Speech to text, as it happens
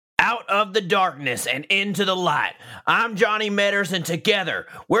out of the darkness and into the light. I'm Johnny Medders, and together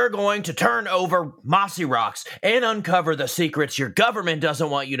we're going to turn over mossy rocks and uncover the secrets your government doesn't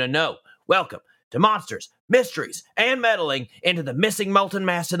want you to know. Welcome to Monsters, Mysteries, and Meddling into the Missing Molten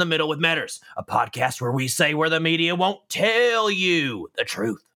Mass in the Middle with Medders, a podcast where we say where the media won't tell you the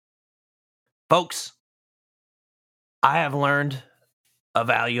truth. Folks, I have learned a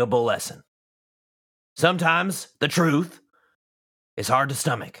valuable lesson. Sometimes the truth is hard to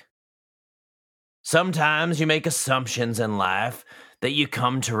stomach. Sometimes you make assumptions in life that you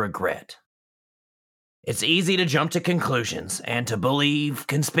come to regret. It's easy to jump to conclusions and to believe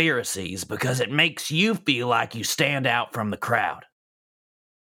conspiracies because it makes you feel like you stand out from the crowd.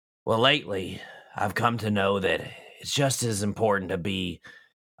 Well, lately, I've come to know that it's just as important to be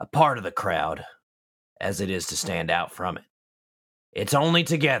a part of the crowd as it is to stand out from it. It's only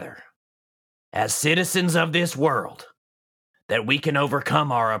together, as citizens of this world, that we can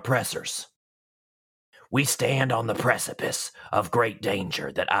overcome our oppressors. We stand on the precipice of great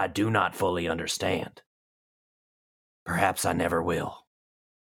danger that I do not fully understand. Perhaps I never will.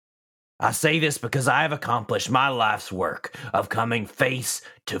 I say this because I have accomplished my life's work of coming face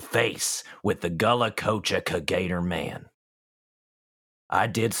to face with the Gullah Kochika Gator Man. I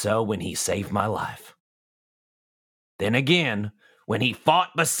did so when he saved my life. Then again, when he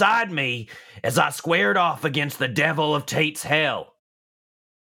fought beside me as I squared off against the devil of Tate's hell.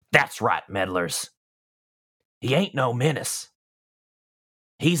 That's right, meddlers. He ain't no menace.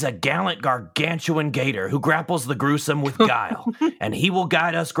 He's a gallant gargantuan gator who grapples the gruesome with guile, and he will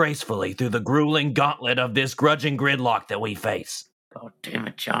guide us gracefully through the grueling gauntlet of this grudging gridlock that we face. God damn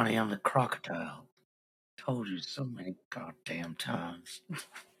it, Johnny, I'm the crocodile. Told you so many goddamn times.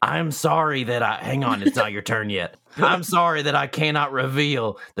 I'm sorry that hang on, it's not your turn yet. I'm sorry that I cannot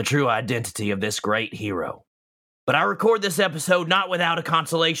reveal the true identity of this great hero. But I record this episode not without a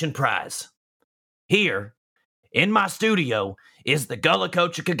consolation prize. Here, in my studio, is the Gullah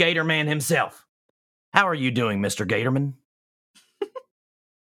Kochika Gator Man himself. How are you doing, Mr. Gatorman?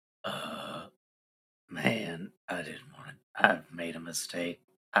 Man, I didn't want to. I've made a mistake.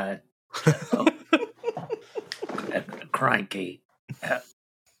 Cranky.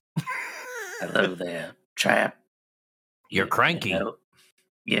 Hello there, chap. You're cranky.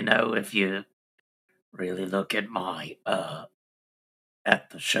 You know, if you really look at at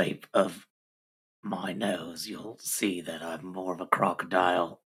the shape of my nose, you'll see that I'm more of a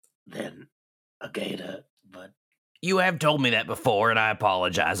crocodile than a gator, but... You have told me that before, and I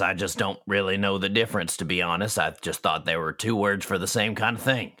apologize. I just don't really know the difference, to be honest. I just thought there were two words for the same kind of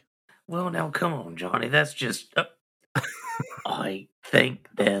thing. Well, now, come on, Johnny. That's just... I think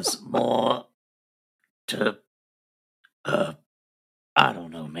there's more to... I don't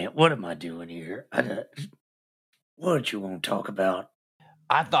know, man. What am I doing here? What did you want to talk about?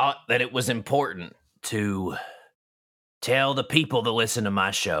 I thought that it was important to tell the people that listen to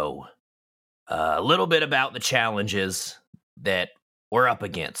my show a little bit about the challenges that we're up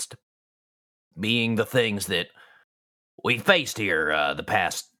against, being the things that we faced here the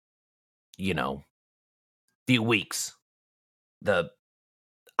past, few weeks. The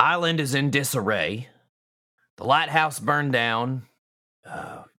island is in disarray. The lighthouse burned down.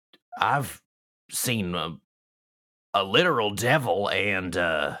 I've seen a literal devil, and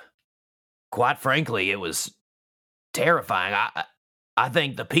quite frankly, it was terrifying. I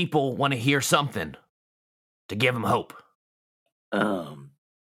think the people want to hear something to give them hope. The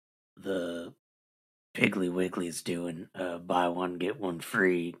Piggly Wiggly's doing buy one get one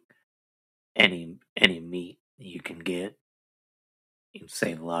free. Any meat you can get, you can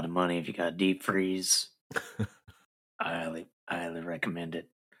save a lot of money if you got deep freeze. I highly recommend it.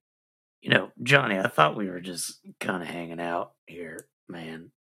 Johnny, I thought we were just kind of hanging out here, man.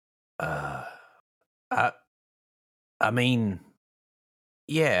 I mean,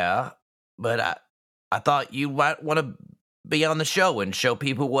 yeah, but I thought you might want to be on the show and show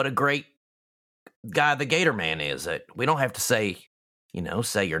people what a great guy the Gator Man is. We don't have to say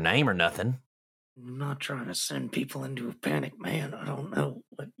your name or nothing. I'm not trying to send people into a panic, man. I don't know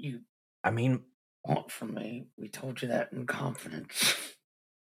what you want from me. We told you that in confidence.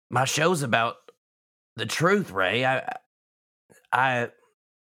 My show's about the truth, Ray. I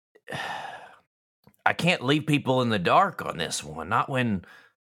can't leave people in the dark on this one. Not when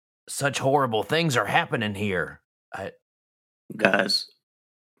such horrible things are happening here. Guys,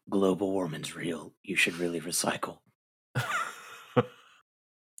 global warming's real. You should really recycle.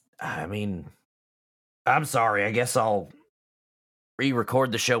 I'm sorry. I guess I'll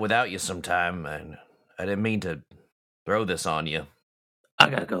re-record the show without you sometime. And I didn't mean to throw this on you. I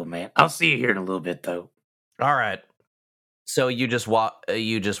gotta go, man. I'll see you here in a little bit, though. All right. So you just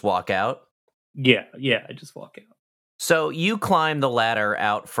walk out? Yeah, I just walk out. So you climb the ladder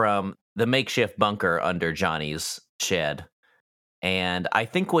out from the makeshift bunker under Johnny's shed. And I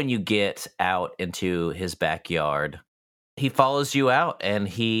think when you get out into his backyard, he follows you out and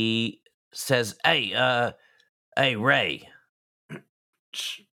he says, hey, Ray.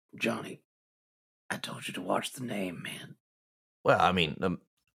 Shh, Johnny, I told you to watch the name, man. Well, I mean, the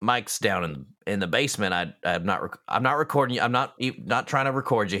mic's down in the basement. I'm not recording you. I'm not trying to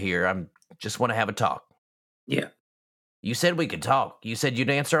record you here. I'm just want to have a talk. Yeah. You said we could talk. You said you'd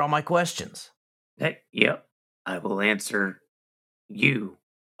answer all my questions. Hey, yep. I will answer you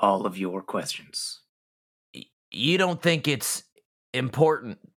all of your questions. You don't think it's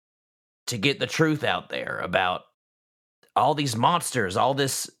important to get the truth out there about all these monsters, all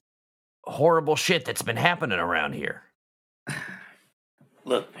this horrible shit that's been happening around here?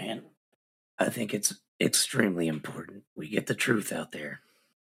 Look, man, I think it's extremely important we get the truth out there.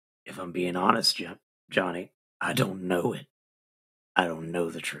 If I'm being honest, Johnny, I don't know it. I don't know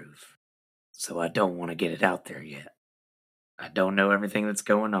the truth. So I don't want to get it out there yet. I don't know everything that's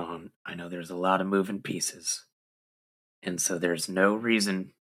going on. I know there's a lot of moving pieces. And so there's no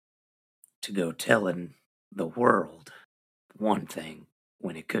reason to go telling the world one thing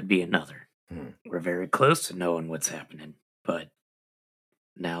when it could be another. We're very close to knowing what's happening, but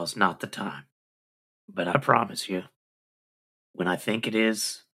now's not the time. But I promise you, when I think it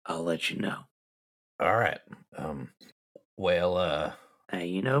is, I'll let you know. All right. Hey,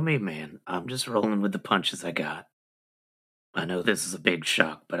 you know me, man. I'm just rolling with the punches I got. I know this is a big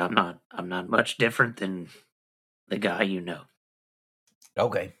shock, but I'm not much different than the guy you know.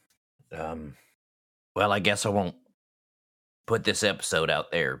 Okay. Well, I guess I won't put this episode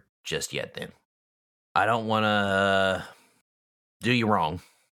out there just yet then. I don't want to do you wrong.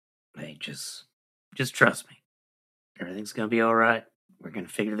 Hey, just trust me. Everything's gonna be all right. We're gonna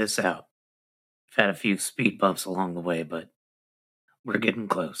figure this out. I've had a few speed bumps along the way, but we're getting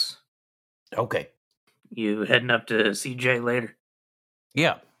close. Okay. You heading up to CJ later?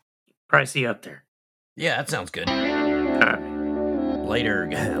 Yeah. Probably see you up there. Yeah, that sounds good. All right. Later.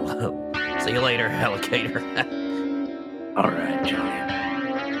 See you later, alligator. All right,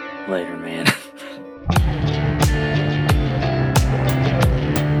 Johnny. Later, man.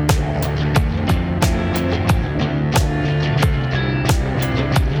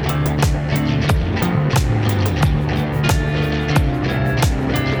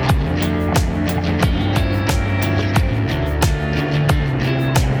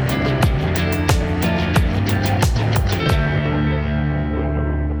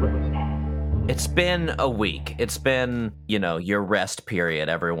 It's been a week. It's been, your rest period.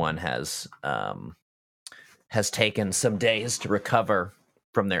 Everyone has taken some days to recover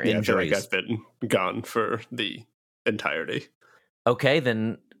from their injuries. I feel like I've been gone for the entirety. Okay,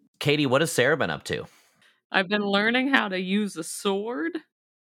 then, Katie, what has Sarah been up to? I've been learning how to use a sword,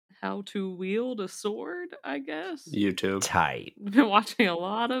 how to wield a sword, I guess. YouTube. Tight. I've been watching a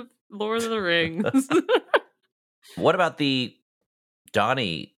lot of Lord of the Rings. What about the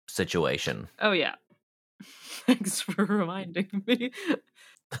Donnie situation? Oh, yeah. Thanks for reminding me.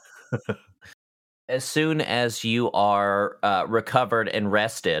 As soon as you are recovered and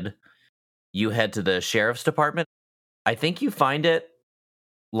rested, you head to the sheriff's department. I think you find it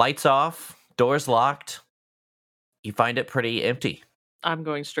lights off, doors locked. You find it pretty empty. I'm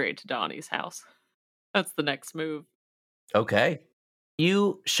going straight to Donnie's house. That's the next move. Okay.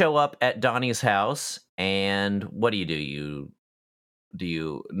 You show up at Donnie's house, and what do? Do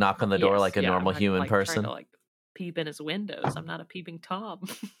you knock on the door like a normal human person? Trying to, peep in his windows. I'm not a peeping Tom.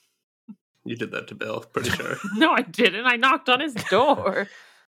 You did that to Bill, pretty sure. No, I didn't. I knocked on his door.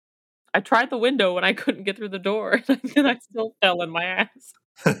 I tried the window when I couldn't get through the door, and I still fell in my ass.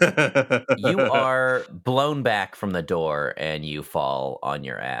 You are blown back from the door, and you fall on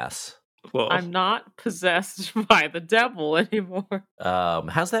your ass. Well, I'm not possessed by the devil anymore.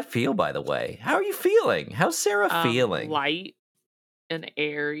 How's that feel, by the way? How are you feeling? How's Sarah feeling? Light and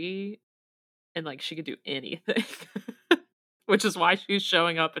airy, and she could do anything. Which is why she's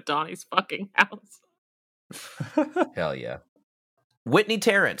showing up at Donnie's fucking house. Hell yeah. Whitney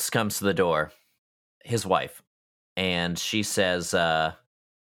Terrence comes to the door, his wife, and she says, hi,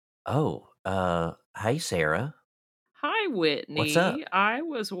 Sarah. Hi, Whitney. What's up? I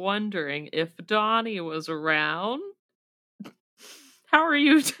was wondering if Donnie was around. How are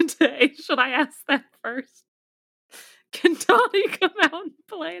you today? Should I ask that first? Can Donnie come out and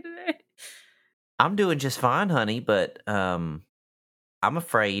play today? I'm doing just fine, honey, but I'm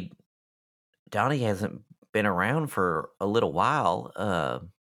afraid Donnie hasn't been around for a little while.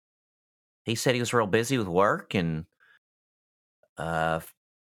 He said he was real busy with work, and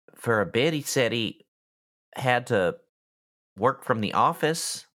For a bit, he said he had to work from the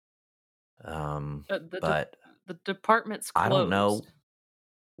office. But The department's closed. I don't know.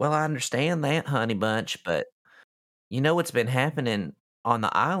 Well, I understand that, honey bunch, but you know what's been happening on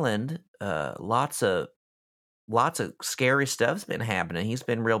the island? Lots of scary stuff's been happening. He's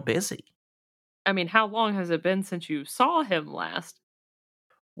been real busy. I mean, how long has it been since you saw him last?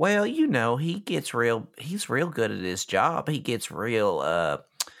 Well, you know, he's real good at his job. He gets real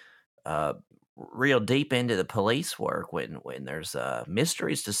deep into the police work when there's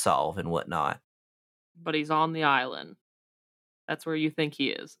mysteries to solve and whatnot. But he's on the island. That's where you think he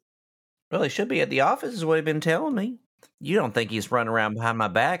is. Well, he should be at the office, is what he's been telling me. You don't think he's running around behind my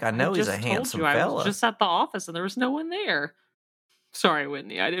back? I know he's a handsome I fella. was just at the office and there was no one there. Sorry,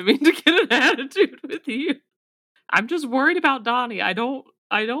 Whitney. I didn't mean to get an attitude with you. I'm just worried about Donnie. I don't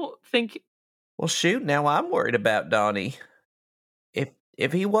think. Well, shoot. Now I'm worried about Donnie.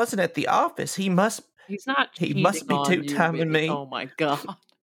 If he wasn't at the office, he must. He's not. He must be two-timing me. Oh my god.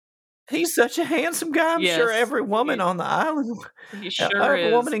 He's such a handsome guy. I'm sure every woman on the island, he sure every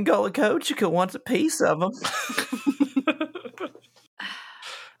is. woman in Gullah Kochika wants a piece of him.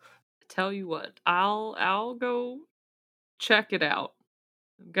 Tell you what, I'll go check it out.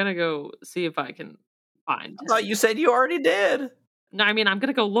 I'm gonna go see if I can find him. I thought you said you already did. No, I mean I'm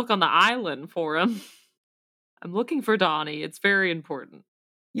gonna go look on the island for him. I'm looking for Donnie. It's very important.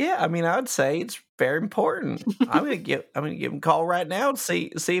 Yeah, I mean, I'd say it's very important. I'm gonna give him a call right now and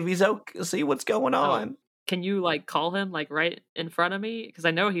see if he's okay, see what's going on. Can you like call him like right in front of me? Because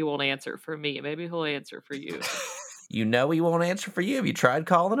I know he won't answer for me. Maybe he'll answer for you. You know he won't answer for you. Have you tried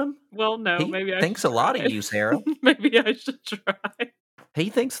calling him? Well, no. Maybe I thinks a lot of you, Sarah. Maybe I should try. He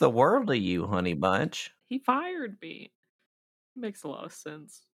thinks the world of you, honey bunch. He fired me. Makes a lot of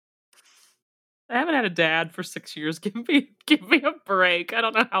sense. I haven't had a dad for 6 years. Give me a break. I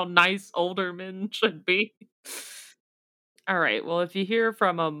don't know how nice older men should be. All right. Well, if you hear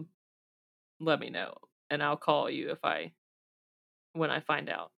from him, let me know, and I'll call you when I find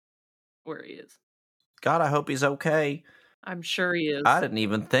out where he is. God, I hope he's okay. I'm sure he is. I didn't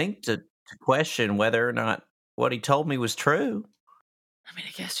even think to question whether or not what he told me was true. I mean,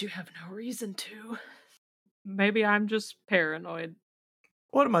 I guess you have no reason to. Maybe I'm just paranoid.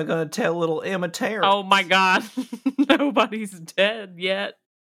 What am I going to tell little Emma Terrence? Oh my god. Nobody's dead yet.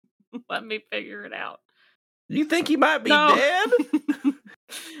 Let me figure it out. You think he might be dead?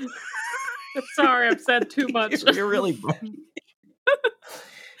 Sorry, I've said too much. You're really bad.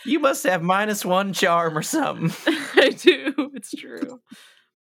 You must have -1 charm or something. I do. It's true.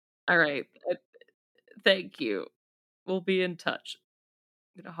 All right. Thank you. We'll be in touch.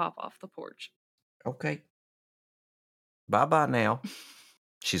 I'm going to hop off the porch. Okay. Bye-bye now.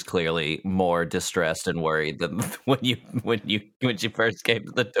 She's clearly more distressed and worried than when she first came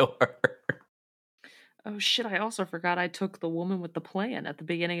to the door. Oh shit, I also forgot I took the woman with the plan at the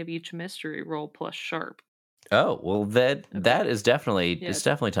beginning of each mystery roll plus sharp. Oh, well that is definitely it's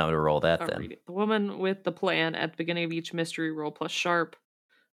definitely time to roll that then. Read it. The woman with the plan at the beginning of each mystery roll plus sharp.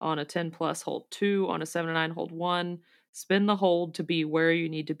 On a 10 plus hold 2, on a 7 to 9 hold 1. Spin the hold to be where you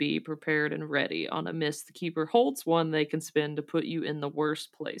need to be, prepared and ready. On a miss, the keeper holds 1 they can spin to put you in the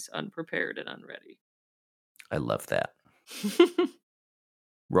worst place, unprepared and unready. I love that.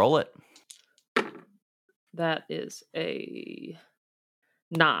 Roll it. That is a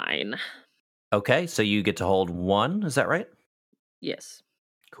 9. Okay, so you get to hold 1, is that right? Yes.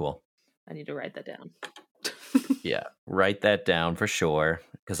 Cool. I need to write that down. Yeah, write that down for sure,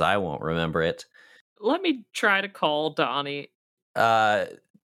 because I won't remember it. Let me try to call Donnie.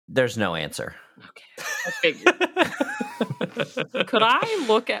 There's no answer. Okay, I figured. Could I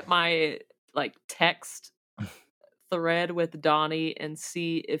look at my text thread with Donnie and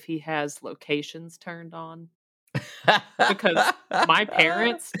see if he has locations turned on? Because my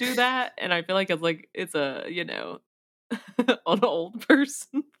parents do that, and I feel like it's a an old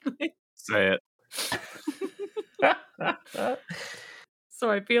person thing. Say it. So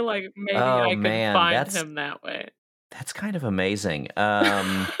I feel like maybe I could find him that way. That's kind of amazing.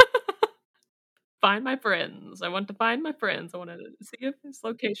 Find my friends. I want to find my friends. I want to see if his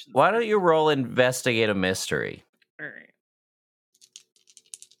location. Why don't you roll investigate a mystery? All right.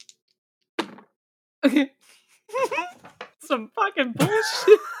 Okay. Some fucking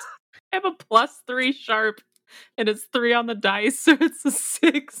bullshit. I have a +3 sharp, and it's 3 on the dice, so it's a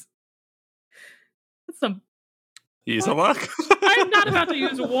 6. That's some. Use a luck. I'm not about to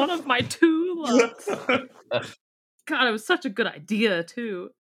use one of my 2 lucks. God, it was such a good idea too.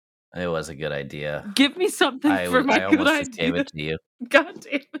 It was a good idea. Give me something for my good idea. I almost just gave it to you. God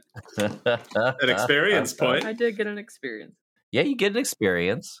damn it. An experience point. I did get an experience. Yeah, you get an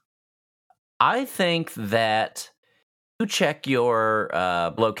experience. I think that you check your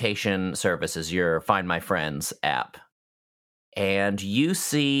location services, your Find My Friends app, and you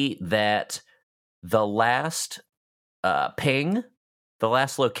see that the last ping, the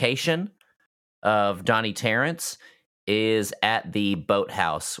last location of Donnie Terrence is at the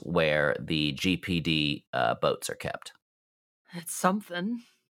boathouse where the GPD boats are kept. It's something.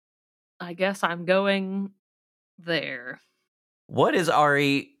 I guess I'm going there. What is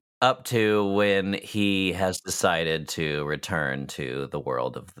Ari up to when he has decided to return to the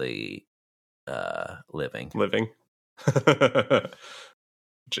world of the living? Living.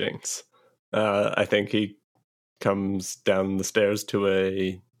 Jinx. I think he comes down the stairs to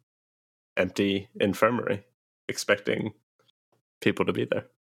a empty infirmary, expecting people to be there.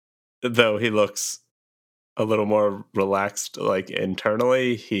 Though he looks a little more relaxed, like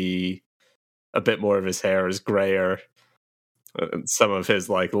internally, a bit more of his hair is grayer. Some of his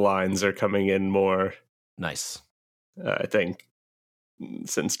like lines are coming in more. Nice. I think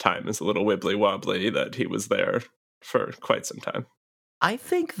since time is a little wibbly wobbly, that he was there for quite some time. I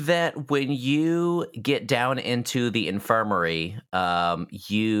think that when you get down into the infirmary,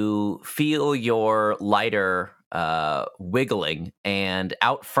 you feel your lighter wiggling, and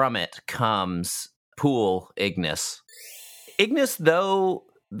out from it comes Pool Ignis. Ignis, though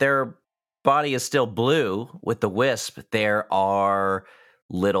their body is still blue with the wisp, there are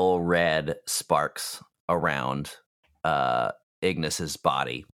little red sparks around Ignis's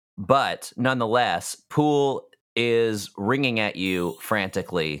body. But nonetheless, Pool is ringing at you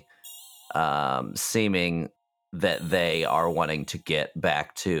frantically, seeming that they are wanting to get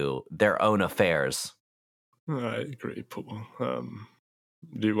back to their own affairs. I agree, Pool.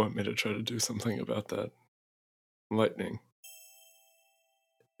 Do you want me to try to do something about that lightning?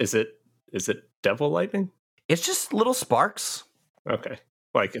 Is it devil lightning? It's just little sparks. Okay.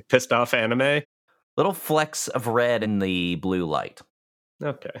 Like a pissed off anime? Little flecks of red in the blue light.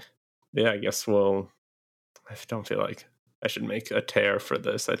 Okay. Yeah, I guess I don't feel like I should make a tear for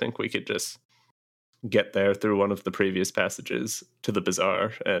this. I think we could just get there through one of the previous passages to the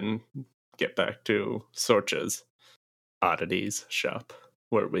bazaar and get back to Sorcha's oddities shop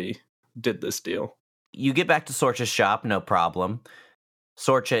where we did this deal. You get back to Sorcha's shop, no problem.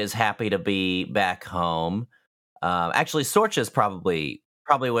 Sorcha is happy to be back home. Actually, Sorcha's probably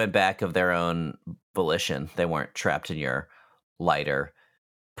went back of their own volition. They weren't trapped in your lighter.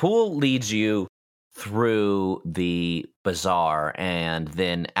 Pool leads you through the bazaar and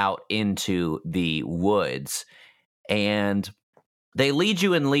then out into the woods. And they lead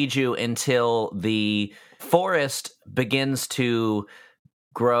you until the forest begins to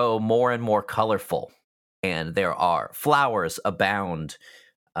grow more and more colorful. And there are flowers abound.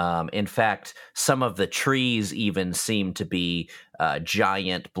 In fact, some of the trees even seem to be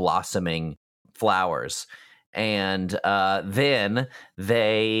giant blossoming flowers. And then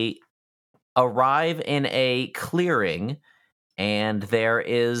they arrive in a clearing, and there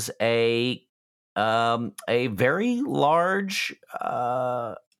is a very large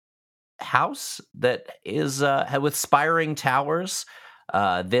house that is with spiring towers.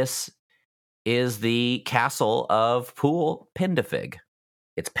 This is the castle of Pool Pindafig.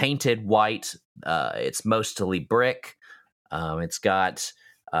 It's painted white. It's mostly brick. It's got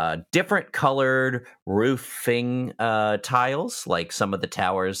different colored roofing tiles. Like some of the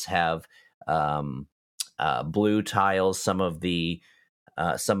towers have blue tiles. Some of the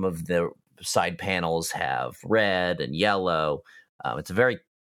side panels have red and yellow. It's a very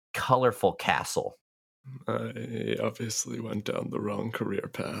colorful castle. I obviously went down the wrong career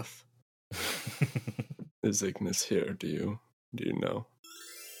path. Is Ignis here? Do you know?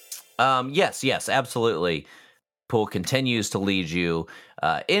 Yes, absolutely. Pool continues to lead you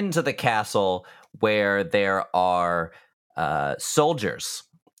into the castle where there are soldiers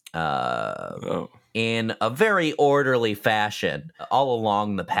in a very orderly fashion all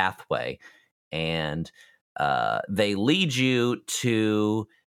along the pathway. And they lead you to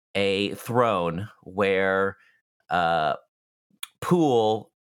a throne where Pool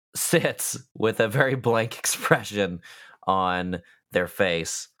sits with a very blank expression on their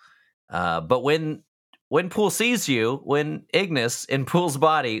face. But when Pool sees you, when Ignis in Pool's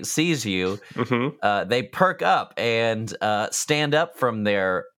body sees you, they perk up and stand up from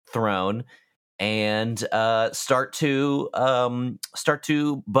their throne and start to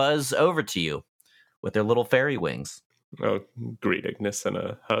buzz over to you with their little fairy wings. Oh, greet Ignis and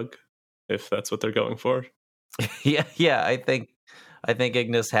a hug, if that's what they're going for. Yeah. I think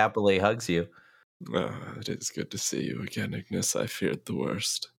Ignis happily hugs you. It is good to see you again, Ignis. I feared the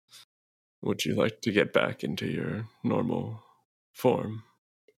worst. Would you like to get back into your normal form.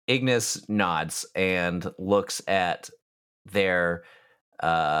 Ignis nods and looks at their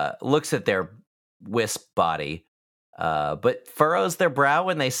wisp body, but furrows their brow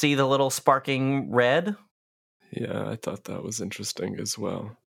when they see the little sparking red. Yeah, I thought that was interesting as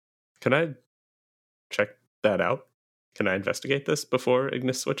well. Can I check that out? Can I investigate this before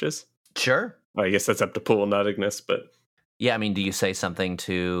Ignis switches? Sure. I guess that's up to Pool, not Ignis, but... Yeah, I mean, do you say something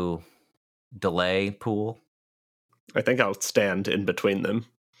to delay Pool? I think I'll stand in between them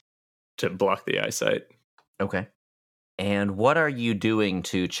to block the eyesight. Okay. And what are you doing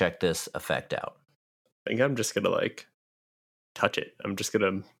to check this effect out? I think I'm just going to, touch it. I'm just going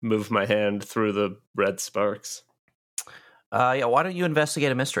to move my hand through the red sparks. Yeah, why don't you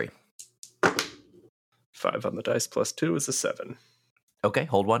investigate a mystery? 5 on the dice plus 2 is a 7. Okay,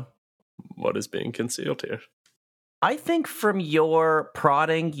 hold one. What is being concealed here? I think from your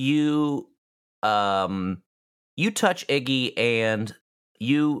prodding, you touch Iggy and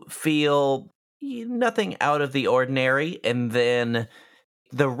you feel nothing out of the ordinary, and then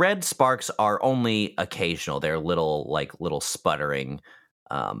the red sparks are only occasional. They're little sputtering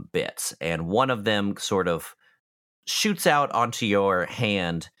bits, and one of them sort of shoots out onto your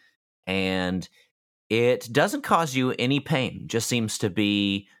hand, and it doesn't cause you any pain. Just seems to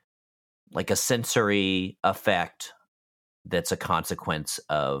be like a sensory effect that's a consequence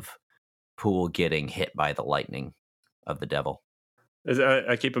of Pool getting hit by the lightning of the devil.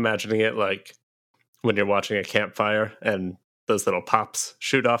 I keep imagining it like when you're watching a campfire and those little pops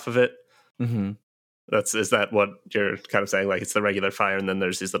shoot off of it. Mm-hmm. Is that what you're kind of saying? Like it's the regular fire, and then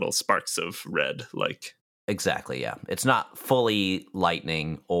there's these little sparks of red. Exactly, yeah. It's not fully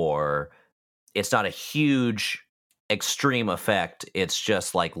lightning, or it's not a huge extreme effect. It's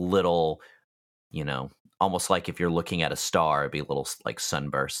just like little, almost like if you're looking at a star, it'd be little like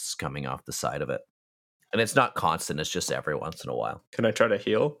sunbursts coming off the side of it. And it's not constant, it's just every once in a while. Can I try to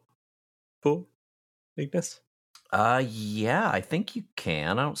heal Pool, Ignis? Yeah, I think you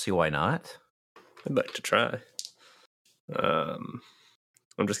can. I don't see why not. I'd like to try. I'm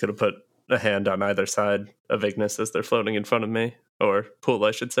just going to put a hand on either side of Ignis as they're floating in front of me. Or Pool,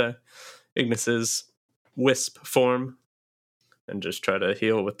 I should say. Ignis's wisp form. And just try to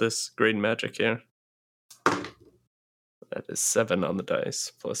heal with this green magic here. That is 7 on the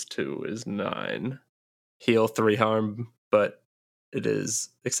dice. Plus 2 is 9. Heal 3 harm, but it is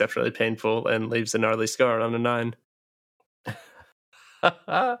exceptionally painful and leaves a gnarly scar on a 9.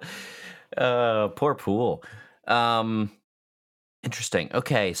 Poor Pool. Interesting.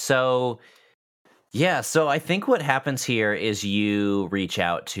 Okay, so I think what happens here is you reach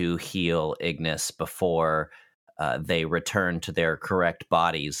out to heal Ignis before they return to their correct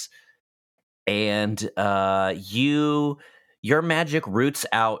bodies, and your magic roots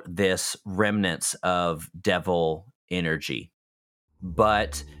out this remnants of devil energy,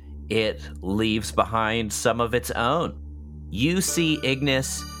 but it leaves behind some of its own. You see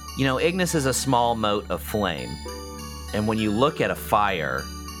Ignis, Ignis is a small mote of flame, and when you look at a fire,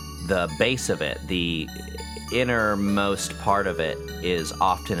 the base of it, the innermost part of it, is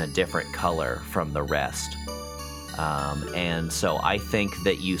often a different color from the rest. And so I think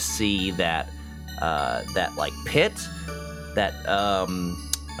that you see that like pit, that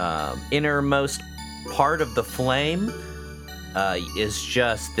innermost part of the flame is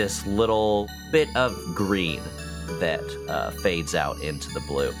just this little bit of green that fades out into the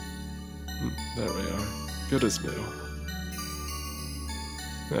blue. There we are. Good as new.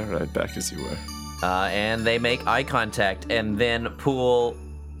 All right, back as you were. And they make eye contact, and then Pool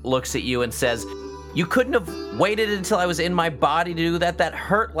looks at you and says, "You couldn't have waited until I was in my body to do that. That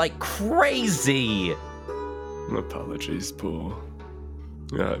hurt like crazy." Apologies, Pool.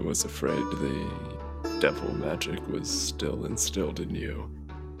 I was afraid the devil magic was still instilled in you.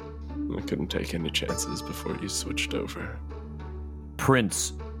 I couldn't take any chances before you switched over.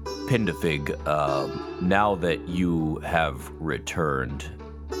 Prince Pindafig, now that you have returned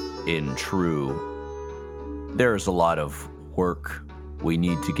in true, there's a lot of work we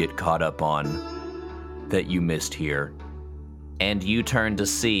need to get caught up on that you missed here. And you turn to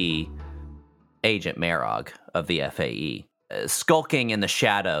see Agent Merog of the FAE, skulking in the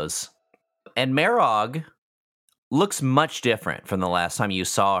shadows. And Merog looks much different from the last time you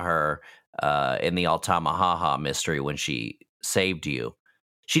saw her in the Altamahaha mystery when she saved you.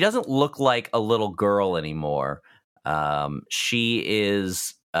 She doesn't look like a little girl anymore. She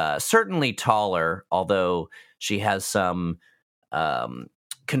is certainly taller, although she has some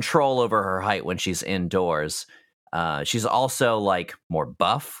control over her height when she's indoors. She's also like more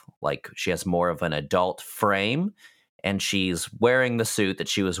buff, like she has more of an adult frame, and she's wearing the suit that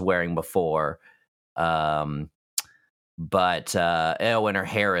she was wearing before. but when her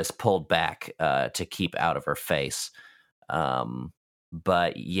hair is pulled back to keep out of her face.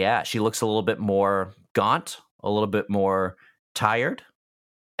 But yeah, she looks a little bit more gaunt, a little bit more tired.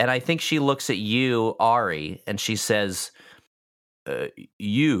 And I think she looks at you, Ari, and she says,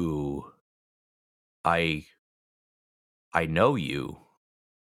 you, I know you.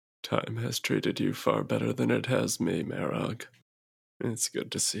 Time has treated you far better than it has me, Merog. It's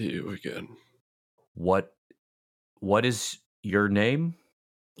good to see you again. What is your name?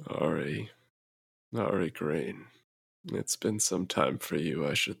 Ari Green. It's been some time for you,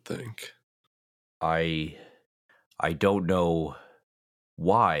 I should think. I don't know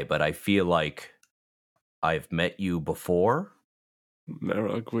why, but I feel like I've met you before.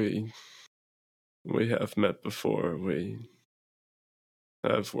 Merog, we have met before. We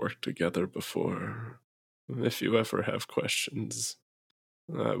have worked together before. If you ever have questions,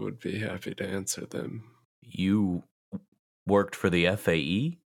 I would be happy to answer them. You worked for the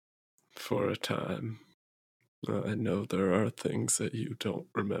FAE? For a time. I know there are things that you don't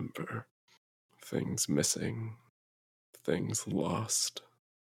remember. Things missing. Things lost.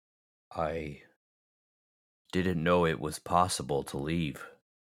 I didn't know it was possible to leave.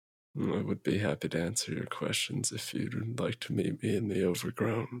 I would be happy to answer your questions if you'd like to meet me in the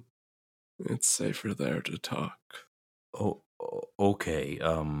Overgrown. It's safer there to talk. Oh, okay.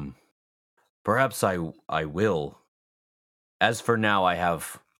 Perhaps I will. As for now,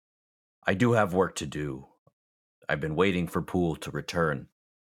 I do have work to do. I've been waiting for Poole to return.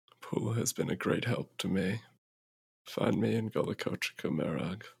 Poole has been a great help to me. Find me in Gulikochika,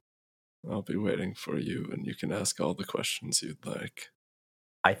 Merog. I'll be waiting for you, and you can ask all the questions you'd like.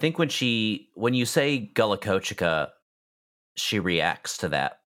 I think when you say Gulikochika, she reacts to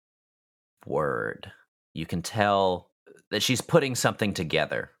that word. You can tell that she's putting something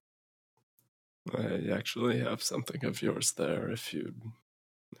together. I actually have something of yours there if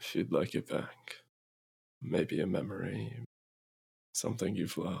you'd like it back. Maybe a memory, something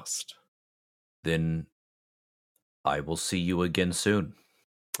you've lost. Then I will see you again soon.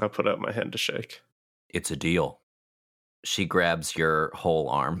 I'll put out my hand to shake. It's a deal. She grabs your whole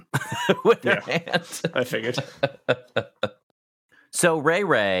arm with her hand. I figured. So,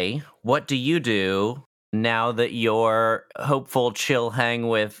 Ray, what do you do now that your hopeful chill hang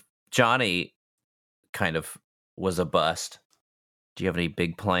with Johnny kind of was a bust? Do you have any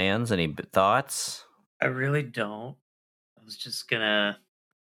big plans, any thoughts? I really don't. I was just gonna.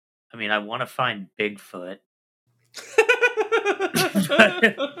 I want to find Bigfoot.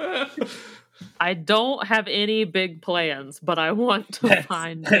 I don't have any big plans, but I want to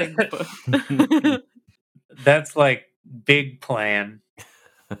find Bigfoot. That's like big plan.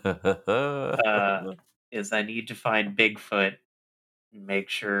 Is I need to find Bigfoot and make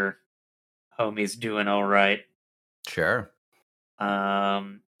sure homie's doing all right. Sure.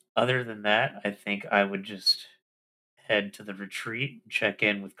 Other than that, I think I would just head to the retreat, check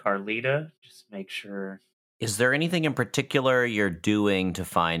in with Carlita, just make sure. Is there anything in particular you're doing to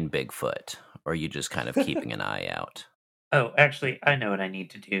find Bigfoot? Or are you just kind of keeping an eye out? Oh, actually, I know what I need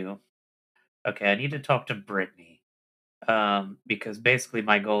to do. Okay, I need to talk to Brittany. Because basically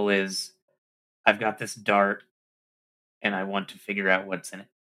my goal is I've got this dart and I want to figure out what's in it.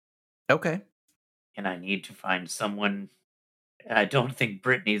 Okay. And I need to find someone. I don't think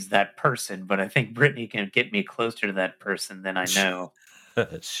Brittany's that person, but I think Brittany can get me closer to that person than I know.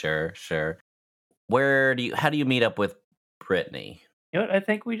 Sure. How do you meet up with Brittany? You know what? I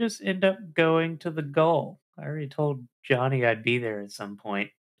think we just end up going to the Gull. I already told Johnny I'd be there at some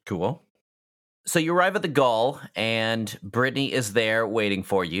point. Cool. So you arrive at the Gull, and Brittany is there waiting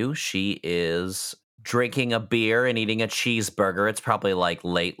for you. She is drinking a beer and eating a cheeseburger. It's probably like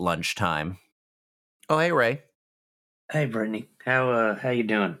late lunchtime. Oh, hey, Ray. Hey, Brittany. How you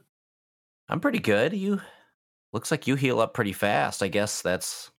doing? I'm pretty good. Looks like you heal up pretty fast. I guess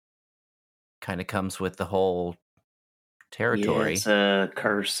that's kind of comes with the whole territory. Yeah, it's a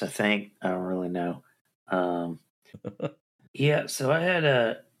curse, I think. I don't really know. Yeah, so I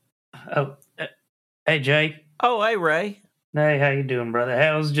had hey, Jay. Oh, hey, Ray. Hey, how you doing, brother?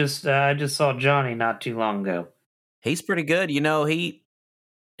 I just saw Johnny not too long ago. He's pretty good.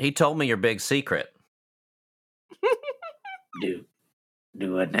 He told me your big secret.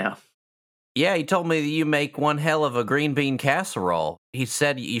 Do it now. Yeah, he told me that you make one hell of a green bean casserole. He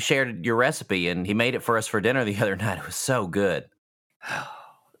said you shared your recipe, and he made it for us for dinner the other night. It was so good.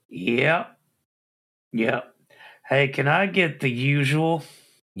 Yep. Hey, can I get the usual?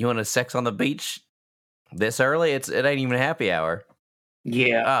 You want a sex on the beach this early? It ain't even happy hour.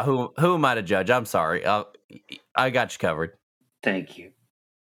 Yeah. Who am I to judge? I'm sorry. I got you covered. Thank you.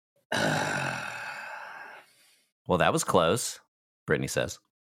 Well, that was close, Brittany says.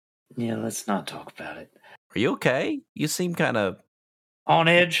 Yeah, let's not talk about it. Are you okay? You seem kind of... On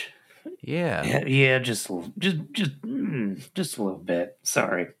edge? Yeah. Yeah, just a little bit.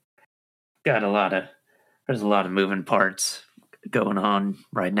 Sorry. There's a lot of moving parts going on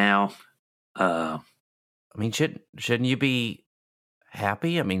right now. I mean, shouldn't you be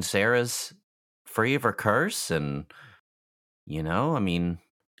happy? I mean, Sarah's free of her curse, and I mean,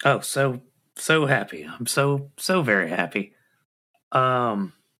 Oh, so happy. I'm so very happy.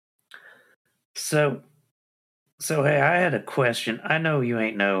 So hey, I had a question. I know you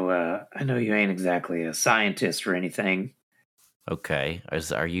ain't exactly a scientist or anything. okay.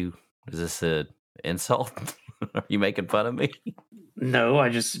 Is this an insult? Are you making fun of me? No, I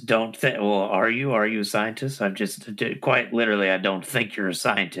just don't think. Well, are you a scientist? Quite literally, I don't think you're a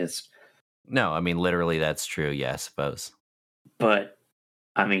scientist. No, I mean, literally, that's true. Yeah, I suppose. But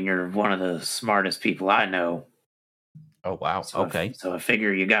I mean, you're one of the smartest people I know. Oh, wow. So Okay. so I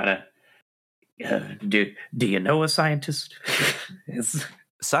figure you gotta. Do you know a scientist?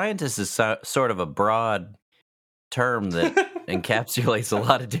 Scientist is sort of a broad term that encapsulates a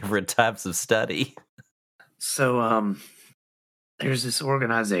lot of different types of study. So, there's this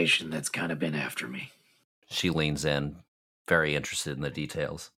organization that's kind of been after me. She leans in, very interested in the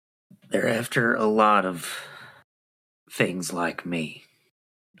details. They're after a lot of things like me.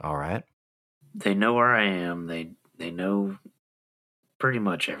 All right. They know where I am. They know pretty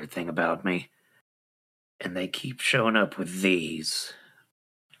much everything about me. And they keep showing up with these.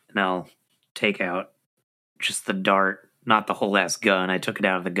 And I'll take out just the dart, not the whole ass gun. I took it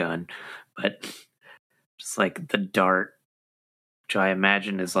out of the gun, but just like the dart, which I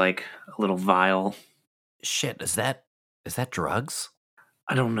imagine is like a little vial. Shit, is that drugs?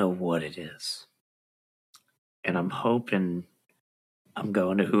 I don't know what it is. And I'm hoping I'm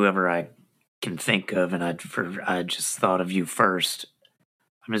going to whoever I can think of, and I just thought of you first.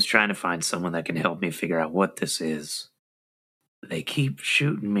 I'm just trying to find someone that can help me figure out what this is. They keep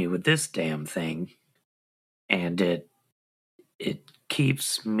shooting me with this damn thing, and it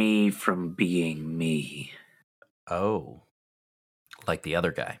keeps me from being me. Oh, like the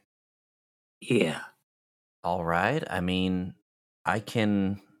other guy. Yeah. All right. I mean, I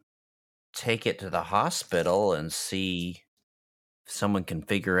can take it to the hospital and see if someone can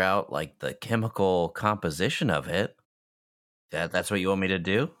figure out like the chemical composition of it. That's what you want me to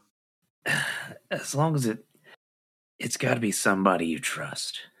do? As long as it's got to be somebody you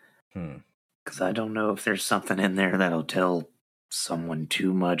trust. Because I don't know if there's something in there that'll tell someone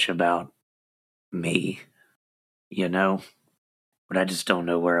too much about me, But I just don't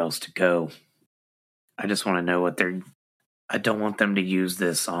know where else to go. I just want to know what I don't want them to use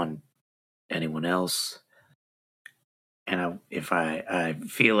this on anyone else. And I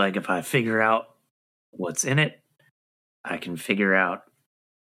feel like if I figure out what's in it, I can figure out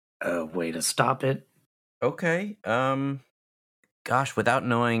a way to stop it. Okay. Gosh, without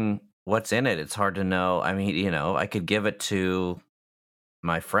knowing what's in it, it's hard to know. I mean, I could give it to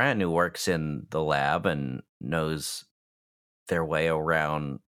my friend who works in the lab and knows their way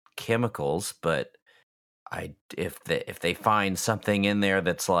around chemicals, but if they find something in there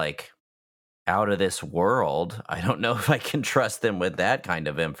that's like out of this world, I don't know if I can trust them with that kind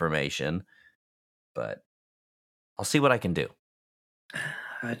of information. But I'll see what I can do.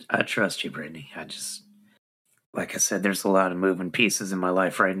 I trust you, Brittany. Like I said, there's a lot of moving pieces in my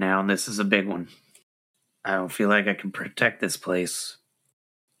life right now, and this is a big one. I don't feel like I can protect this place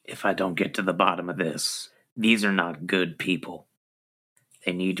if I don't get to the bottom of this. These are not good people.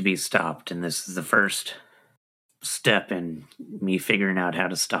 They need to be stopped, and this is the first step in me figuring out how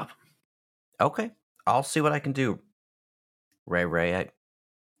to stop them. Okay, I'll see what I can do. Ray,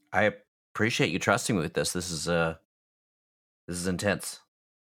 I appreciate you trusting me with this. This is intense.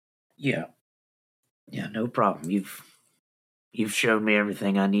 Yeah, no problem. You've showed me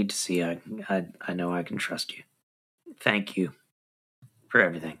everything I need to see. I know I can trust you. Thank you for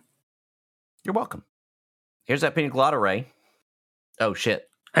everything. You're welcome. Here's that pina colada, Ray. Oh shit.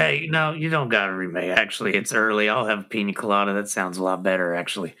 Hey, no, you don't gotta remake. Actually, it's early. I'll have a pina colada. That sounds a lot better,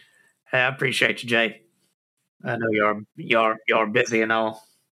 actually. Hey, I appreciate you, Jay. I know you're busy and all.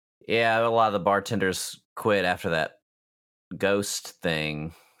 Yeah, a lot of the bartenders quit after that ghost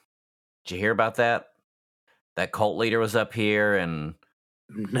thing. Did you hear about that? That cult leader was up here and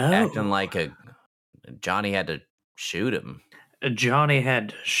acting like Johnny had to shoot him. Johnny had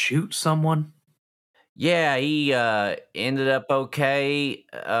to shoot someone? Yeah, he ended up okay.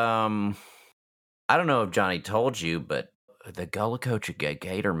 I don't know if Johnny told you, but the Gullah Coach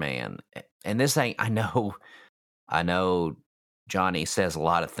Gator Man, and this ain't, I know Johnny says a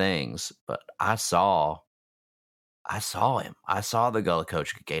lot of things, but I saw I saw him. I saw the Gullah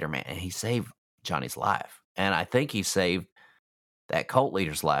Coach Gator Man, and he saved Johnny's life. And I think he saved that cult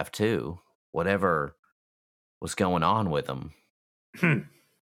leader's life too, whatever was going on with him.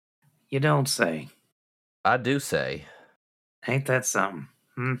 You don't say. I do say. Ain't that something?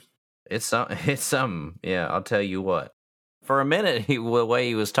 It's something. Yeah, I'll tell you what. For a minute, the way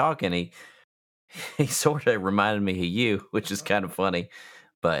he was talking, he sort of reminded me of you, which is kind of funny.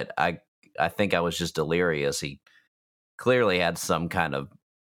 But I think I was just delirious. He clearly had some kind of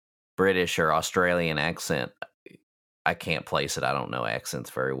British or Australian accent. I can't place it. I don't know accents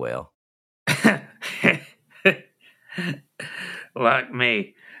very well. Like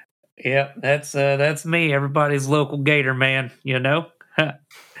me. Yep, that's me, everybody's local gator man, you know?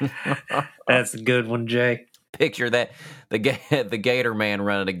 That's a good one, Jay. Picture that, the gator man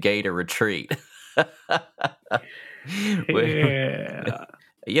running a gator retreat. Yeah.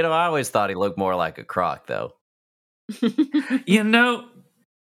 You know, I always thought he looked more like a croc, though. You know,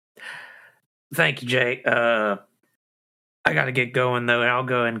 thank you, Jay. I got to get going, though, and I'll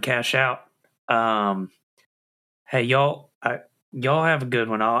go and cash out. Hey, y'all have a good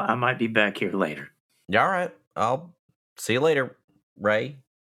one. I might be back here later. All right. I'll see you later, Ray.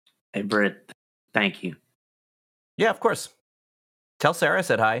 Hey, Britt, thank you. Yeah, of course. Tell Sarah I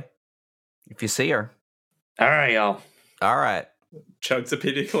said hi if you see her. All right, y'all. All right. Chugs a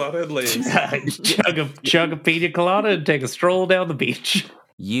pina colada and leaves. chug a pina colada and take a stroll down the beach.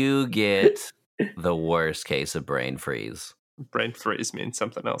 You get the worst case of brain freeze. Brain freeze means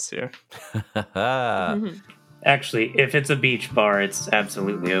something else here. Actually, if it's a beach bar, it's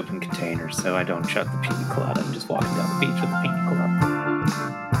absolutely open container, so I don't chug the pina colada. I'm just walking down the beach with a pina colada.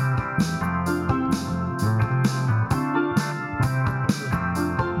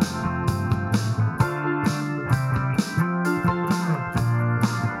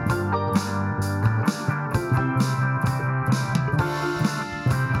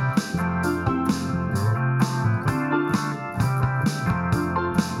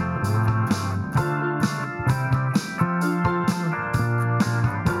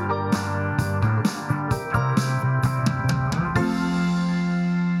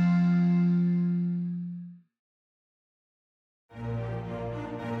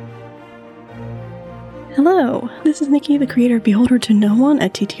 Hello, this is Nikki, the creator of Beholder to No One, a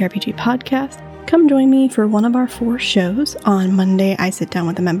TTRPG podcast. Come join me for one of our 4 shows. On Monday, I sit down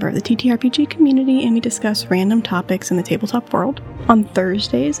with a member of the TTRPG community and we discuss random topics in the tabletop world. On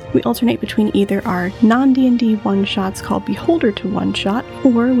Thursdays, we alternate between either our non-D&D one-shots called Beholder to One-Shot,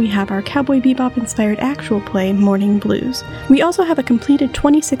 or we have our Cowboy Bebop-inspired actual play, Morning Blues. We also have a completed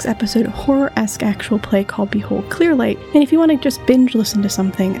 26-episode horror-esque actual play called Behold Clearlight, and if you want to just binge listen to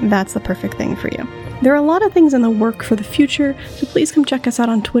something, that's the perfect thing for you. There are a lot of things in the work for the future, so please come check us out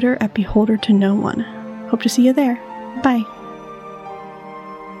on Twitter at Beholder to No One. Hope to see you there. Bye.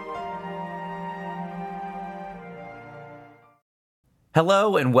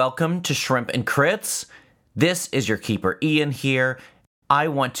 Hello and welcome to Shrimp and Crits. This is your keeper Ian here. I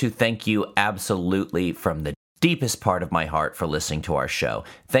want to thank you absolutely from the deepest part of my heart for listening to our show.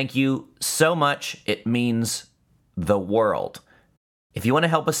 Thank you so much. It means the world. If you want to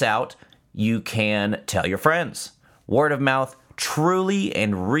help us out, you can tell your friends. Word of mouth truly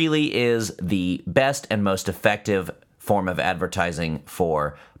and really is the best and most effective form of advertising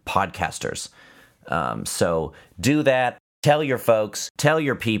for podcasters. So do that. Tell your folks, tell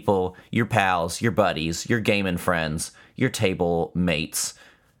your people, your pals, your buddies, your gaming friends, your table mates.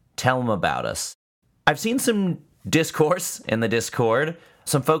 Tell them about us. I've seen some discourse in the Discord.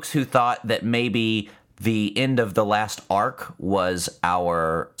 Some folks who thought that maybe the end of the last arc was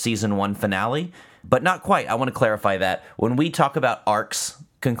our season 1 finale, but not quite. I want to clarify that. When we talk about arcs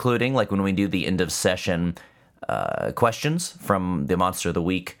concluding, like when we do the end of session questions from the Monster of the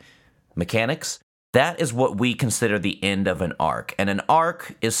Week mechanics, that is what we consider the end of an arc. And an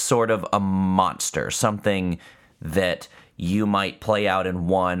arc is sort of a monster, something that you might play out in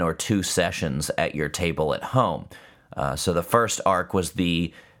 1 or 2 sessions at your table at home. So the first arc was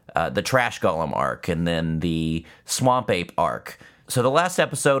the Trash Golem arc, and then the Swamp Ape arc. So the last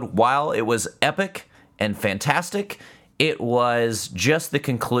episode, while it was epic and fantastic, it was just the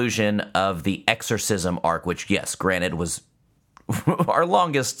conclusion of the Exorcism arc, which, yes, granted, was our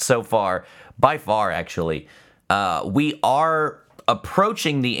longest so far, by far, actually. We are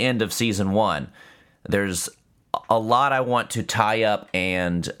approaching the end of season 1. There's a lot I want to tie up,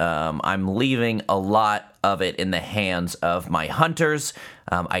 and I'm leaving a lot of it in the hands of my hunters.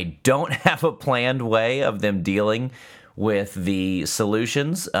 I don't have a planned way of them dealing with the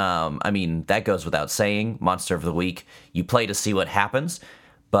solutions. I mean, that goes without saying. Monster of the Week, you play to see what happens,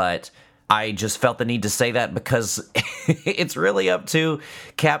 but I just felt the need to say that because it's really up to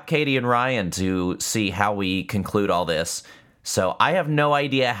Cap, Katie, and Ryan to see how we conclude all this. So I have no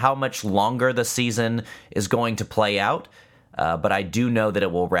idea how much longer the season is going to play out, but I do know that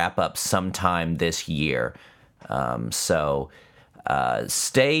it will wrap up sometime this year. So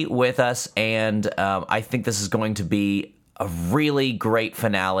stay with us, and I think this is going to be a really great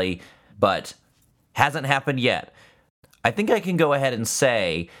finale, but hasn't happened yet. I think I can go ahead and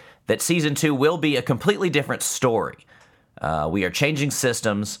say that Season 2 will be a completely different story. We are changing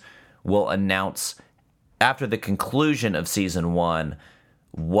systems. We'll announce after the conclusion of Season 1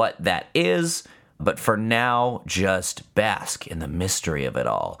 what that is, but for now, just bask in the mystery of it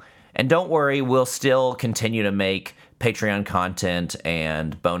all. And don't worry, we'll still continue to make Patreon content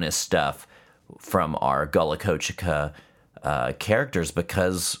and bonus stuff from our Gullah Kochika characters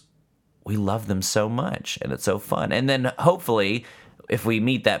because we love them so much, and it's so fun. And then hopefully, if we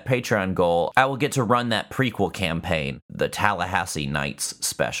meet that Patreon goal, I will get to run that prequel campaign, the Tallahassee Nights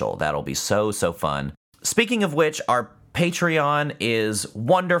special. That'll be so fun. Speaking of which, our Patreon is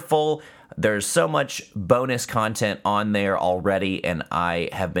wonderful. There's so much bonus content on there already, and I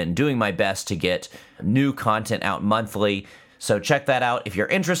have been doing my best to get new content out monthly. So check that out if you're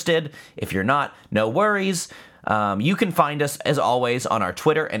interested. If you're not, no worries. You can find us, as always, on our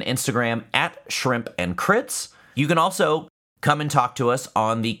Twitter and Instagram at Shrimp and Crits. You can also come and talk to us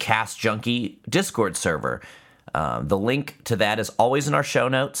on the Cast Junkie Discord server. The link to that is always in our show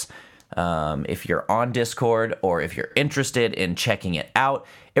notes. If you're on Discord or if you're interested in checking it out,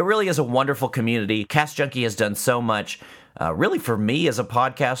 it really is a wonderful community. Cast Junkie has done so much, really for me as a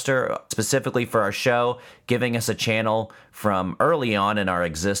podcaster, specifically for our show, giving us a channel from early on in our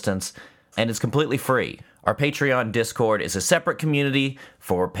existence, and it's completely free. Our Patreon Discord is a separate community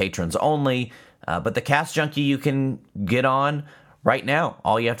for patrons only, but the Cast Junkie you can get on right now.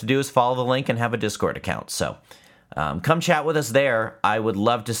 All you have to do is follow the link and have a Discord account. So come chat with us there. I would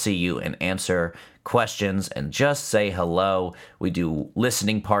love to see you and answer questions and just say hello. We do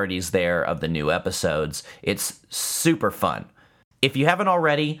listening parties there of the new episodes. It's super fun. If you haven't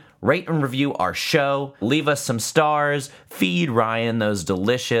already, rate and review our show. Leave us some stars. Feed Ryan those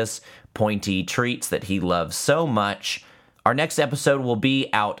delicious pointy treats that he loves so much. Our next episode will be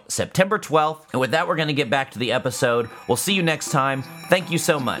out September 12th. And with that, we're going to get back to the episode. We'll see you next time. Thank you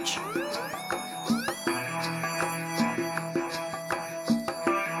so much.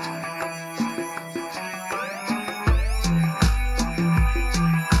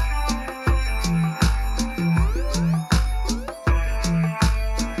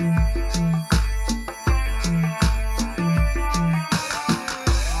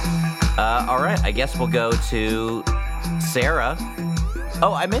 All right, I guess we'll go to Sarah.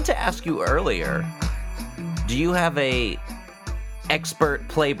 Oh, I meant to ask you earlier. Do you have a expert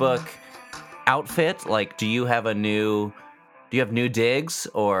playbook outfit? Like, do you have new digs,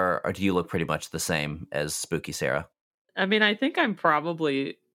 or do you look pretty much the same as Spooky Sarah? I mean, I think I'm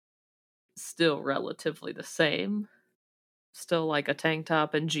probably still relatively the same. Still like a tank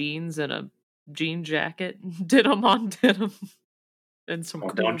top and jeans and a jean jacket, denim on denim, and some. Well,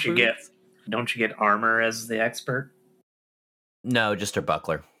 cool don't you get armor as the expert? No, just her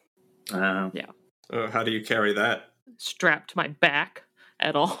buckler. Yeah. How do you carry that? Strapped to my back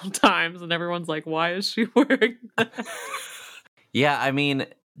at all times, and everyone's like, "Why is she wearing that?" Yeah, I mean,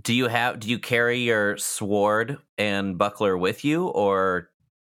 do you carry your sword and buckler with you, or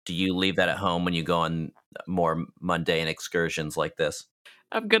do you leave that at home when you go on more mundane excursions like this?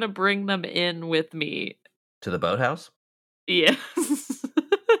 I'm gonna bring them in with me. To the boathouse? Yes.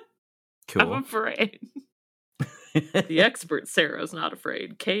 Cool. I'm afraid. The expert Sarah's not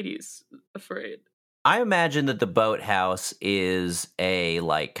afraid. Katie's afraid. I imagine that the boathouse is a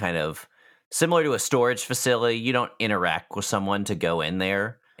kind of similar to a storage facility. You don't interact with someone to go in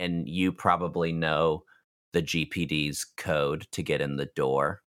there, and you probably know the GPD's code to get in the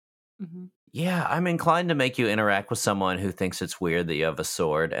door. Mm-hmm. Yeah, I'm inclined to make you interact with someone who thinks it's weird that you have a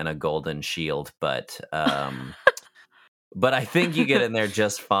sword and a golden shield, but but I think you get in there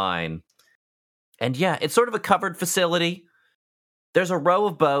just fine. And yeah, it's sort of a covered facility. There's a row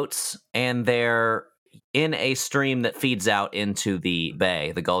of boats, and they're in a stream that feeds out into the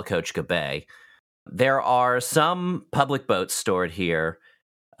bay, the Gullah Kochika Bay. There are some public boats stored here,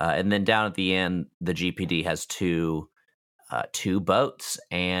 and then down at the end, the GPD has two boats,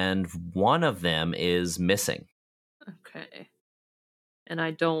 and one of them is missing. Okay.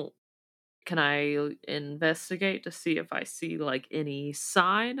 And can I investigate to see if I see any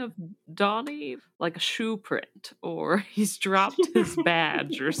sign of Donnie, like a shoe print, or he's dropped his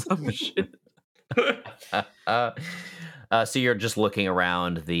badge or some shit? So you're just looking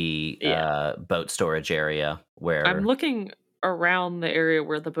around the boat storage area where... I'm looking around the area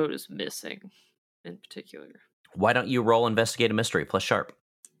where the boat is missing, in particular. Why don't you roll Investigate a Mystery plus Sharp?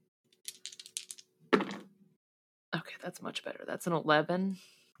 Okay, that's much better. That's an 11.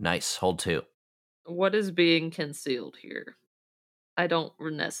 Nice. Hold 2. What is being concealed here? I don't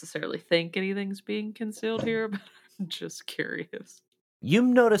necessarily think anything's being concealed here, but I'm just curious. You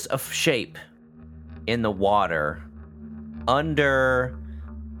notice a shape in the water under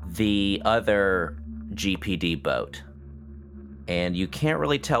the other GPD boat. And you can't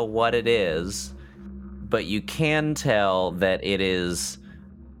really tell what it is, but you can tell that it is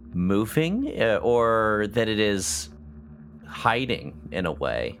moving or that it is hiding in a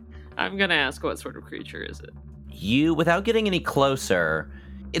way. I'm going to ask, what sort of creature is it? You, without getting any closer,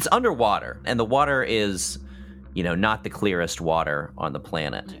 it's underwater, and the water is, not the clearest water on the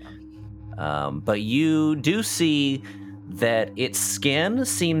planet. But you do see that its skin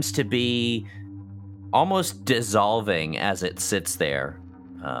seems to be almost dissolving as it sits there,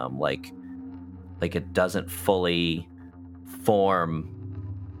 like it doesn't fully form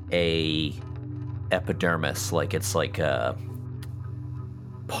a epidermis, like it's like a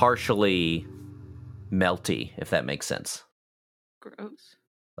partially melty, if that makes sense. Gross.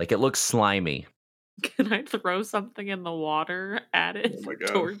 Like it looks slimy. Can I throw something in the water at it, Oh my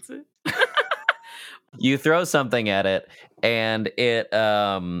God. towards it? You throw something at it, and it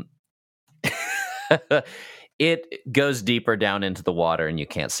it goes deeper down into the water, and you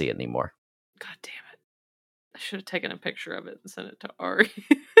can't see it anymore. God damn it. I should have taken a picture of it and sent it to Ari.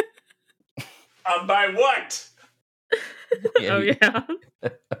 By what? Oh, yeah.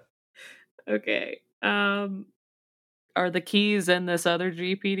 Okay. Are the keys in this other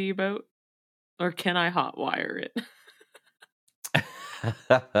GPD boat? Or can I hotwire it?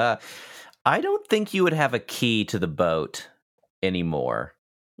 I don't think you would have a key to the boat anymore.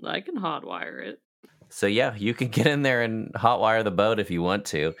 I can hotwire it. So yeah, you can get in there and hotwire the boat if you want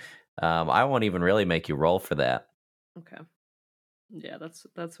to. I won't even really make you roll for that. Okay. Yeah, that's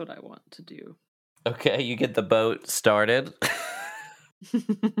what I want to do. Okay, you get the boat started.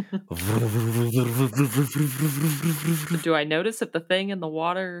 Do I notice if the thing in the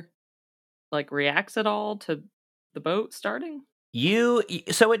water reacts at all to the boat starting?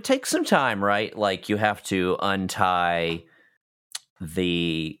 So it takes some time, right? Like you have to untie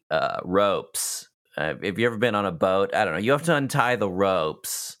the ropes. Have you ever been on a boat? I don't know. You have to untie the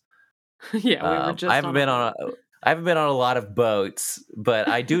ropes. Yeah, we were just. I haven't been on a lot of boats, but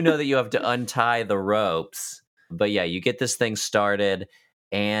I do know that you have to untie the ropes. But yeah, you get this thing started,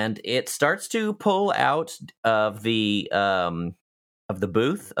 and it starts to pull out of the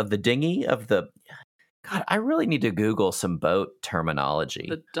booth, of the dinghy, of the... God, I really need to Google some boat terminology.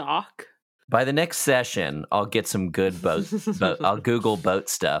 The dock? By the next session, I'll get some good boat I'll Google boat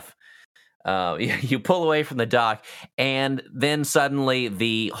stuff. You pull away from the dock, and then suddenly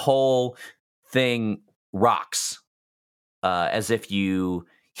the whole thing rocks, as if you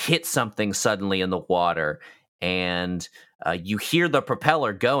hit something suddenly in the water, and you hear the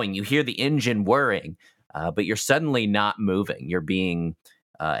propeller going, you hear the engine whirring, but you're suddenly not moving. You're being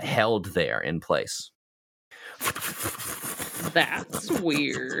held there in place. That's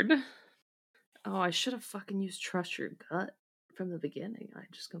weird. Oh, I should have fucking used Trust Your Gut from the beginning. I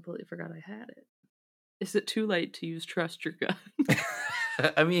just completely forgot I had it. Is it too late to use Trust Your Gut?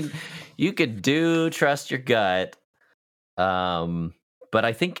 I mean, you could do Trust Your Gut, but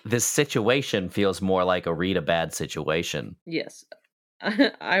I think this situation feels more like a read a bad situation. Yes.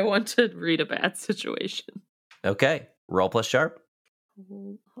 I want to read a bad situation. Okay, roll plus sharp.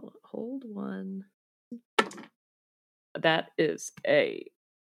 Hold one. That is a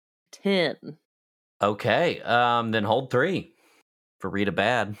 10. Okay, then hold 3 for read a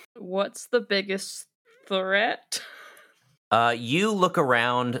bad. What's the biggest threat? You look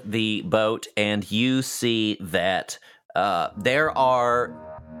around the boat and you see that there are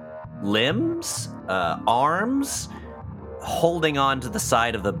limbs, arms, holding on to the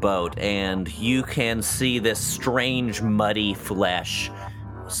side of the boat, and you can see this strange muddy flesh.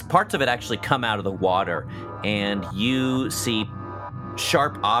 Parts of it actually come out of the water, and you see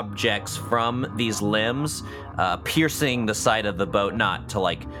sharp objects from these limbs piercing the side of the boat, not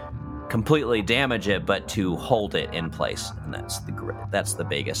to completely damage it, but to hold it in place. And that's the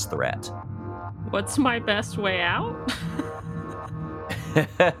biggest threat. What's my best way out?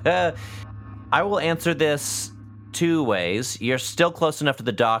 I will answer this 2 ways. You're still close enough to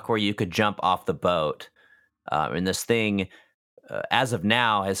the dock where you could jump off the boat. And this thing, as of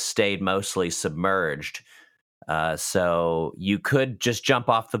now, has stayed mostly submerged. So you could just jump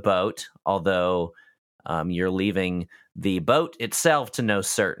off the boat, although You're leaving the boat itself to no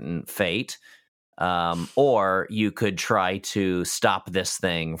certain fate, or you could try to stop this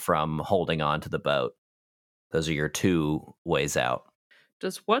thing from holding on to the boat. Those are your two ways out.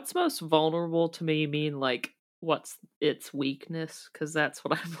 Does what's most vulnerable to me mean like what's its weakness? Because that's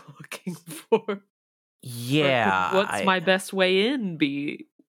what I'm looking for. Or Yeah. could what's my best way in be?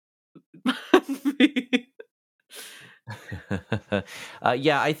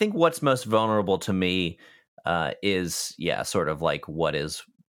 Yeah, I think what's most vulnerable to me is sort of like what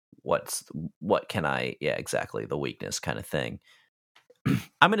can I exactly, the weakness kind of thing.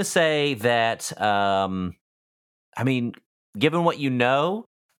 I'm going to say that given what you know,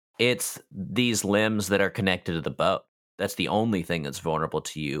 it's these limbs that are connected to the boat. That's the only thing that's vulnerable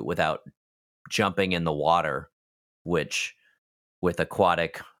to you without jumping in the water, which with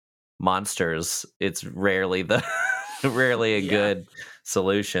aquatic monsters, it's rarely a good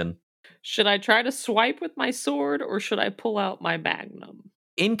solution. Should I try to swipe with my sword or should I pull out my magnum?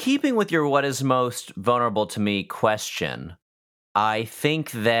 In keeping with your what is most vulnerable to me question, I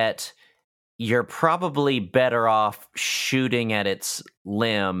think that you're probably better off shooting at its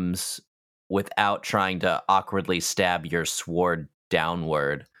limbs without trying to awkwardly stab your sword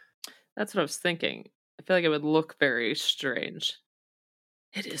downward. That's what I was thinking. I feel like it would look very strange.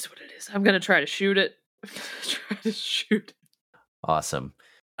 It is what it is. I'm going to try to shoot it. Awesome.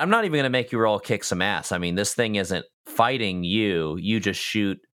 I'm not even going to make you roll kick some ass. I mean, this thing isn't fighting you. You just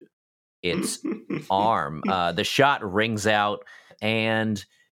shoot its arm. The shot rings out, and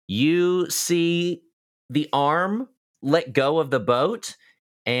you see the arm let go of the boat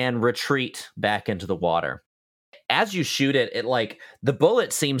and retreat back into the water. As you shoot it, the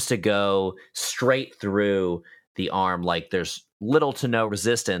bullet seems to go straight through the arm, like there's little to no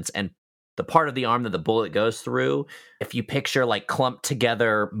resistance, and the part of the arm that the bullet goes through, if you picture like clumped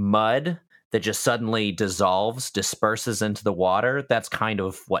together mud that just suddenly disperses into the water, that's kind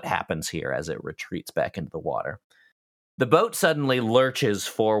of what happens here as it retreats back into the water. The boat suddenly lurches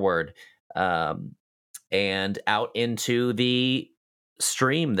forward and out into the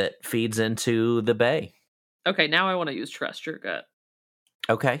stream that feeds into the bay. Okay, now I want to use Trust Your Gut.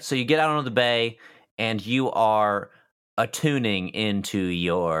 Okay, so you get out onto the bay and you are attuning into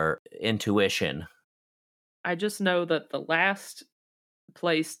your intuition. I just know that the last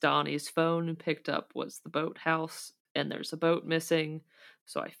place Donnie's phone picked up was the boathouse, and there's a boat missing,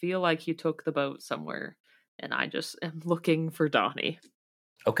 so I feel like he took the boat somewhere, and I just am looking for Donnie.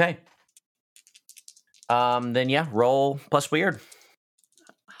 Okay. Then roll plus weird.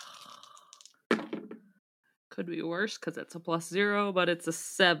 Could be worse, because it's a +0, but it's a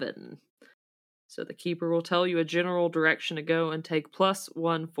 7. So the keeper will tell you a general direction to go and take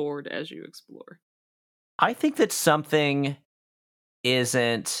 +1 forward as you explore. I think that something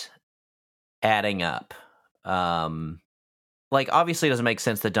isn't adding up. Obviously it doesn't make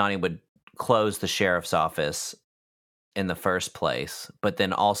sense that Donnie would close the sheriff's office in the first place, but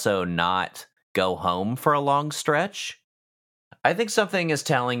then also not go home for a long stretch. I think something is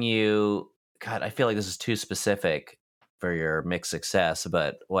telling you, God, I feel like this is too specific for your mixed success,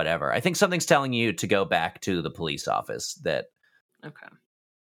 but whatever. I think something's telling you to go back to the police office. That, okay.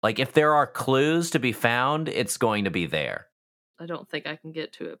 If there are clues to be found, it's going to be there. I don't think I can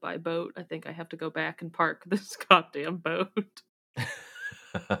get to it by boat. I think I have to go back and park this goddamn boat.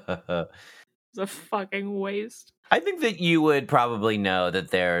 It's a fucking waste. I think that you would probably know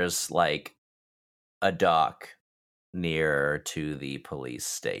that there's a dock near to the police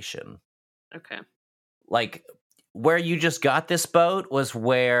station. Okay. Where you just got this boat was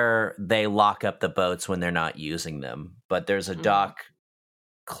where they lock up the boats when they're not using them. But there's a dock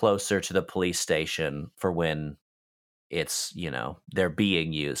closer to the police station for when it's, they're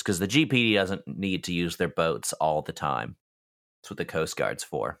being used. Because the GPD doesn't need to use their boats all the time. That's what the Coast Guard's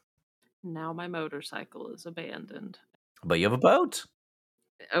for. Now my motorcycle is abandoned. But you have a boat.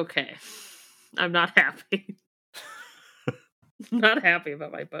 Okay. I'm not happy. Not happy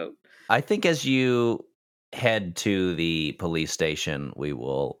about my boat. I think as you head to the police station, we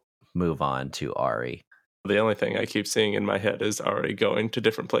will move on to Ari. The only thing I keep seeing in my head is Ari going to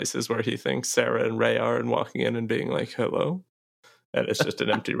different places where he thinks Sarah and Ray are and walking in and being like, hello. And it's just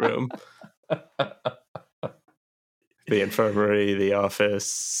an empty room. The infirmary, the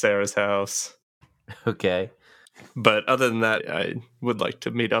office, Sarah's house. Okay. But other than that, I would like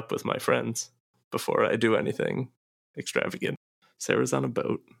to meet up with my friends before I do anything extravagant. Sarah's on a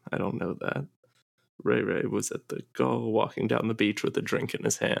boat. I don't know that. Ray was at the Gull walking down the beach with a drink in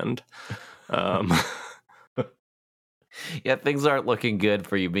his hand. Yeah, things aren't looking good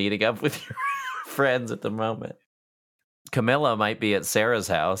for you meeting up with your friends at the moment. Camilla might be at Sarah's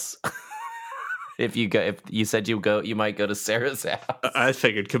house if you said you might go to Sarah's house. I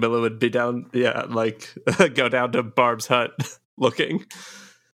figured Camilla would be down, go down to Barb's hut looking.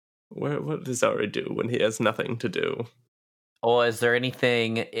 What does Ari do when he has nothing to do? Or is there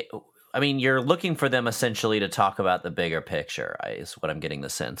anything? I mean, you're looking for them essentially to talk about the bigger picture, is what I'm getting the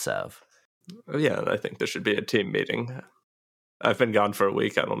sense of. Yeah, I think there should be a team meeting. I've been gone for a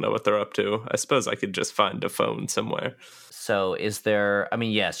week. I don't know what they're up to. I suppose I could just find a phone somewhere. So is there, I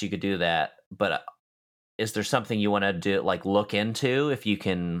mean, yes, you could do that, but is there something you want to do, like look into if you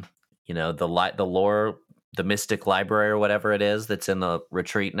can, the lore, the Mystic Library or whatever it is that's in the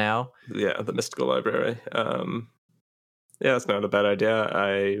retreat now? Yeah, the Mystical Library. Yeah, that's not a bad idea.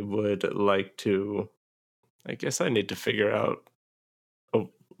 I would like to, I guess I need to figure out a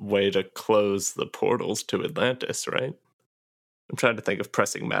way to close the portals to Atlantis, right? I'm trying to think of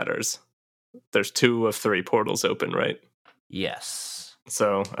pressing matters. There's 2 of 3 portals open, right? Yes.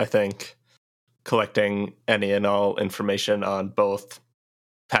 So I think collecting any and all information on both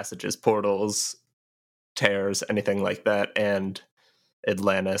passages, portals, tears, anything like that, and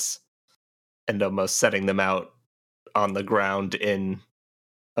Atlantis, and almost setting them out on the ground in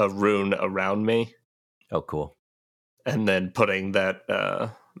a rune around me. Oh, cool. And then putting that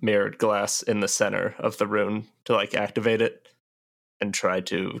mirrored glass in the center of the rune to activate it and try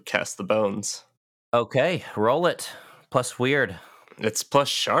to cast the bones. Okay, roll it. Plus weird. It's plus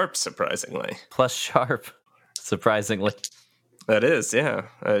sharp, surprisingly. Plus sharp, surprisingly. That is, yeah.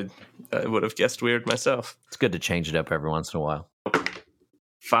 I would have guessed weird myself. It's good to change it up every once in a while.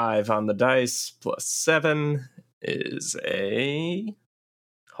 5 on the dice plus 7 is a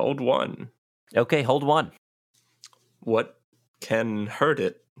hold 1. Okay, hold 1. What can hurt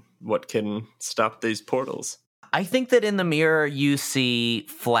it? What can stop these portals? I think that in the mirror you see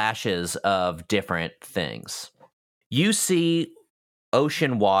flashes of different things. You see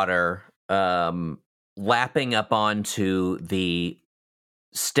ocean water lapping up onto the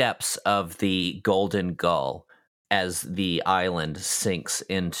steps of the Golden Gull as the island sinks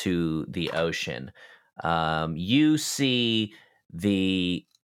into the ocean. You see the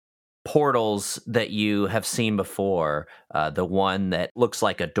portals that you have seen before, the one that looks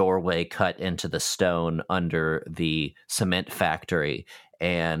like a doorway cut into the stone under the cement factory,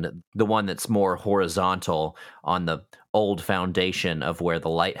 and the one that's more horizontal on the old foundation of where the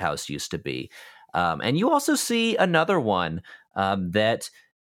lighthouse used to be. And you also see another one that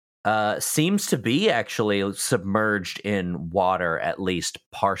seems to be actually submerged in water, at least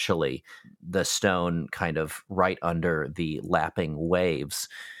partially, the stone kind of right under the lapping waves.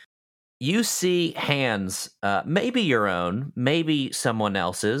 You see hands, maybe your own, maybe someone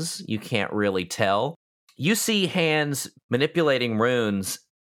else's, you can't really tell. You see hands manipulating runes.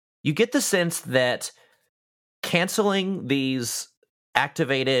 You get the sense that canceling these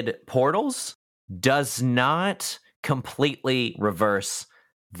activated portals does not completely reverse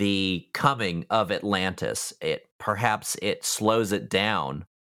the coming of Atlantis. Perhaps it slows it down.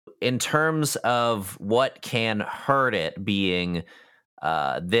 In terms of what can hurt it being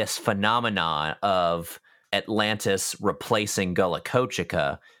this phenomenon of Atlantis replacing Gullah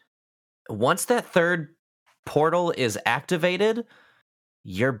Kochika, once that third portal is activated,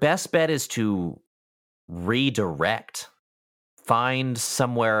 your best bet is to redirect. Find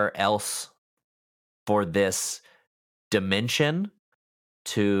somewhere else for this dimension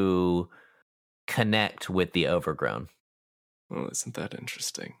to connect with the Overgrown. Well, isn't that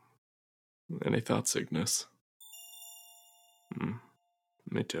interesting? Any thoughts, Ignis?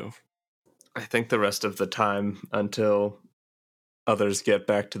 Me too. I think the rest of the time until others get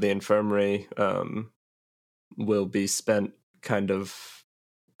back to the infirmary will be spent kind of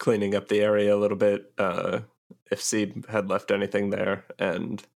cleaning up the area a little bit, if Seed had left anything there,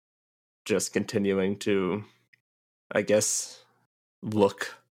 and just continuing to, I guess,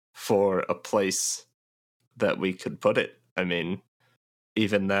 look for a place that we could put it. I mean,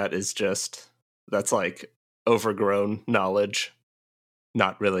 even that is that's like overgrown knowledge,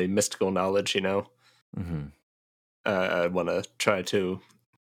 not really mystical knowledge, Mm-hmm. I want to try to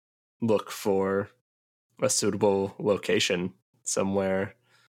look for a suitable location somewhere,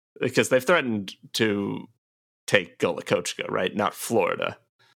 because they've threatened to take Gullah Kochika, right? Not Florida.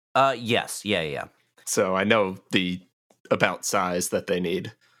 Yes. Yeah. So I know the about size that they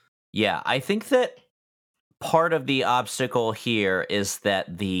need. Yeah, I think that part of the obstacle here is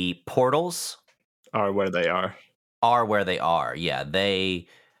that the portals Are where they are. Yeah, they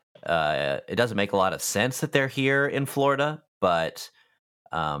it doesn't make a lot of sense that they're here in Florida, but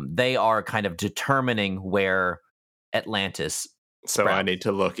they are kind of determining where Atlantis. So I need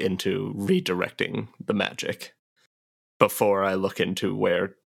to look into redirecting the magic before I look into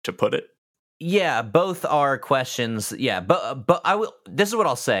where to put it. Yeah, both are questions. Yeah, but I will. This is what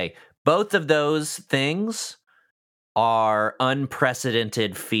I'll say. Both of those things are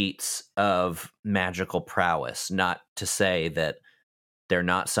unprecedented feats of magical prowess. Not to say that they're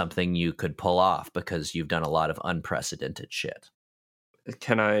not something you could pull off, because you've done a lot of unprecedented shit.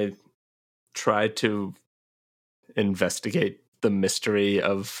 Can I try to investigate the mystery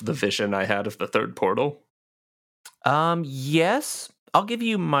of the vision I had of the third portal? Yes. I'll give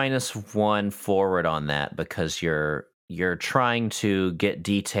you -1 forward on that, because you're trying to get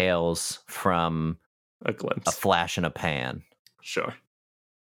details from A glimpse. a flash in a pan. Sure.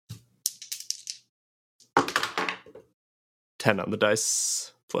 10 on the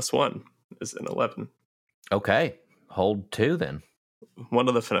dice plus 1 is an 11. Okay. Hold 2 then. One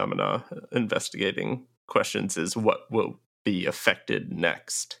of the phenomena investigating questions is what will be affected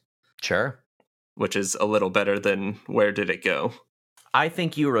next, Sure. which is a little better than where did it go? I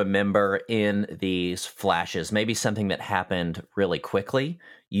think you remember in these flashes, maybe something that happened really quickly.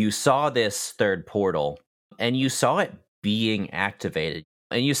 You saw this third portal, and you saw it being activated.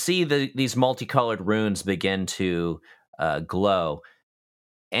 And you see these multicolored runes begin to glow.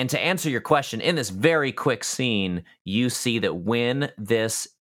 And to answer your question, in this very quick scene, you see that when this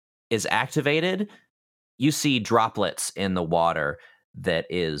is activated, you see droplets in the water that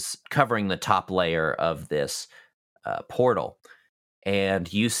is covering the top layer of this portal.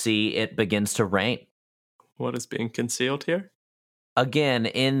 And you see it begins to rain. What is being concealed here? Again,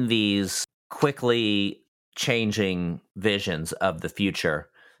 in these quickly changing visions of the future,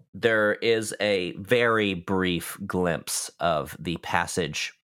 there is a very brief glimpse of the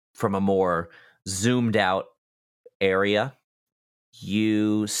passage from a more zoomed out area.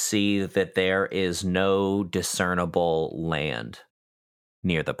 You see that there is no discernible land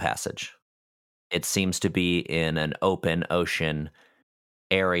near the passage. It seems to be in an open ocean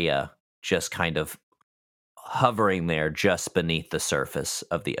area, just kind of hovering there just beneath the surface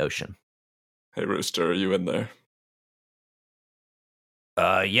of the ocean. Hey, Rooster, are you in there?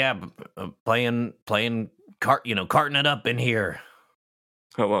 Yeah, playing carting it up in here.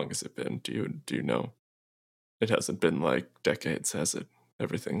 How long has it been? Do you know? It hasn't been like decades, has it?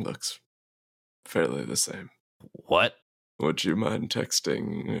 Everything looks fairly the same. What? Would you mind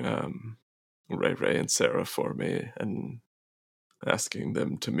texting Ray Ray and Sarah for me and asking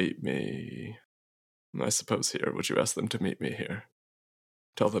them to meet me? I suppose here. Would you ask them to meet me here?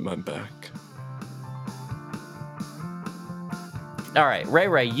 Tell them I'm back. All right, Ray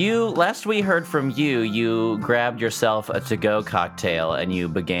Ray, last we heard from you grabbed yourself a to-go cocktail and you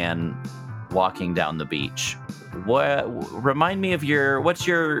began walking down the beach. Remind me of what's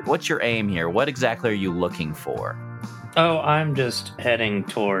your aim here? What exactly are you looking for? Oh, I'm just heading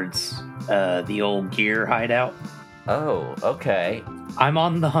towards the old gear hideout. Oh, okay. I'm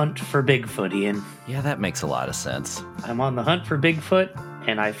on the hunt for Bigfoot, Ian. Yeah, that makes a lot of sense. I'm on the hunt for Bigfoot,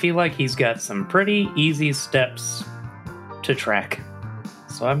 and I feel like he's got some pretty easy steps to track.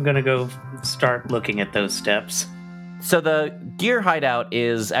 So I'm gonna go start looking at those steps. So the gear hideout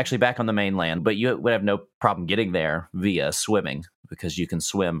is actually back on the mainland, but you would have no problem getting there via swimming, because you can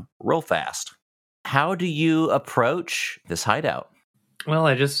swim real fast. How do you approach this hideout? Well,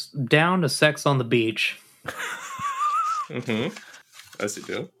 I just downed a sex on the beach. Mm-hmm. As you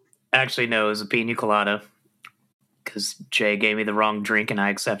do. Actually, no, it was a pina colada. Because Jay gave me the wrong drink and I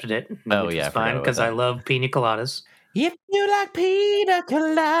accepted it. Oh, which yeah, I was forgot fine about because that. I love pina coladas. If you like pina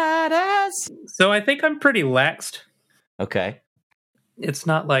coladas. So I think I'm pretty laxed. Okay. It's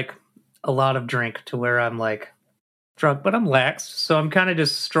not like a lot of drink to where I'm like drunk, but I'm laxed. So I'm kind of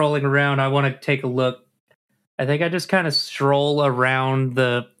just strolling around. I want to take a look. I think I just kind of stroll around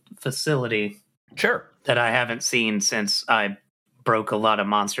the facility Sure. that I haven't seen since I broke a lot of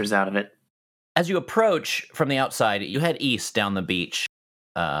monsters out of it. As you approach from the outside, you head east down the beach.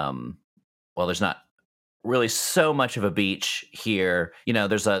 Well, there's not really so much of a beach here. You know,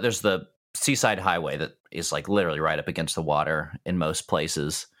 there's the seaside highway that is like literally right up against the water in most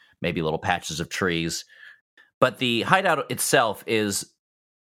places, maybe little patches of trees. But the hideout itself is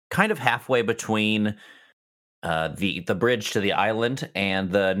kind of halfway between the bridge to the island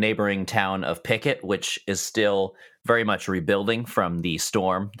and the neighboring town of Pickett, which is still very much rebuilding from the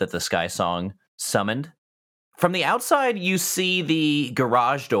storm that the Sky Song summoned. From the outside, you see the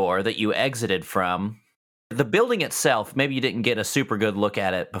garage door that you exited from. The building itself, maybe you didn't get a super good look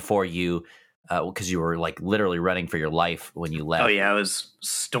at it before you, because you were like literally running for your life when you left. Oh, yeah, I was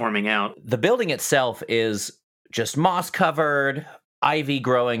storming out. The building itself is just moss covered, ivy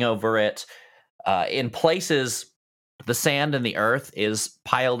growing over it. In places, the sand and the earth is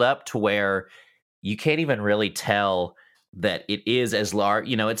piled up to where you can't even really tell that it is as large.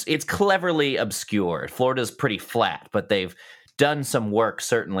 You know, it's cleverly obscured. Florida's pretty flat, but they've done some work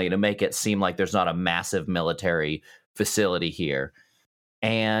certainly to make it seem like there's not a massive military facility here.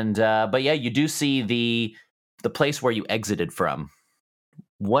 And but yeah, you do see the place where you exited from.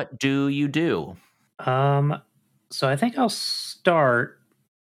 What do you do? So I think I'll start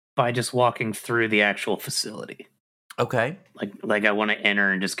by just walking through the actual facility. Okay. Like I want to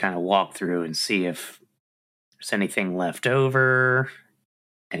enter and just kind of walk through and see if there's anything left over,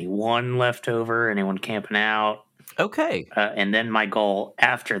 anyone left over, anyone camping out. Okay. And then my goal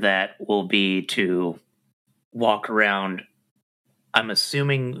after that will be to walk around, I'm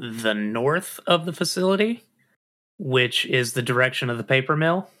assuming the north of the facility, which is the direction of the paper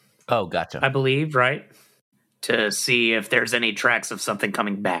mill. Oh, gotcha. I believe, right? To see if there's any tracks of something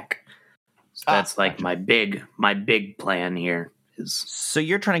coming back. So that's like gotcha. my big plan here is. So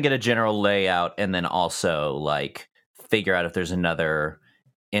you're trying to get a general layout and then also like figure out if there's another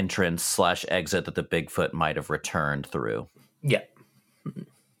entrance / exit that the Bigfoot might have returned through. Yeah.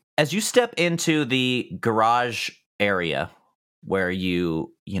 As you step into the garage area where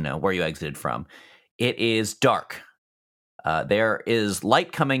you exited from, it is dark. There is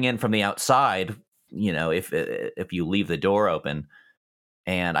light coming in from the outside, if you leave the door open,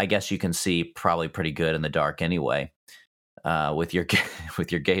 and I guess you can see probably pretty good in the dark anyway, with your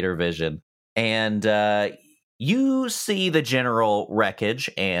gator vision. And you see the general wreckage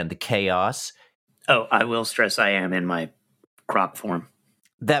and chaos. Oh, I will stress I am in my croc form.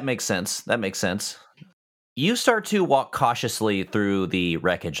 That makes sense. You start to walk cautiously through the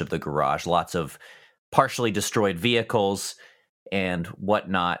wreckage of the garage. Lots of partially destroyed vehicles and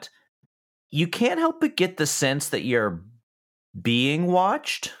whatnot. You can't help but get the sense that you're being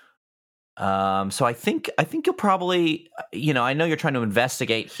watched. So I think you'll probably, I know you're trying to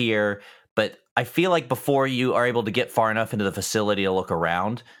investigate here, but I feel like before you are able to get far enough into the facility to look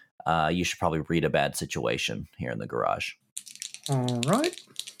around, you should probably read a bad situation here in the garage. All right.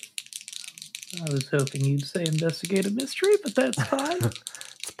 I was hoping you'd say investigate a mystery, but that's fine.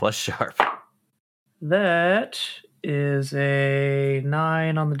 It's plus sharp. That is a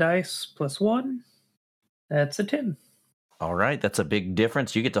 9 on the dice plus 1. That's a 10. All right, that's a big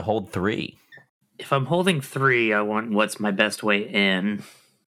difference. You get to hold 3. If I'm holding 3, I want what's my best way in.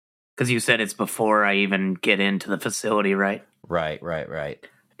 Because you said it's before I even get into the facility, right? Right.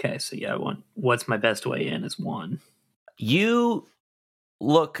 Okay, so yeah, I want what's my best way in is 1. You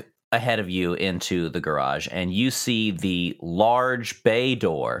look ahead of you into the garage, and you see the large bay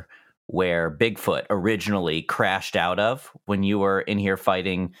door where Bigfoot originally crashed out of when you were in here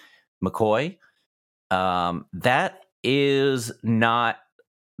fighting McCoy. That is not...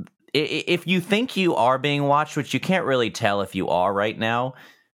 If you think you are being watched, which you can't really tell if you are right now,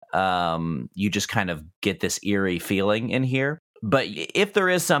 you just kind of get this eerie feeling in here. But if there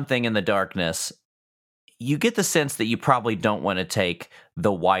is something in the darkness, you get the sense that you probably don't want to take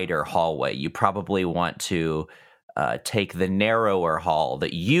the wider hallway. You probably want to take the narrower hall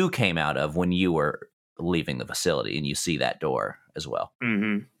that you came out of when you were leaving the facility, and you see that door as well.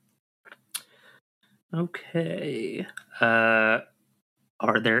 Mm-hmm. Okay. Are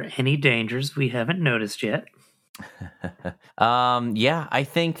there any dangers we haven't noticed yet? Yeah, I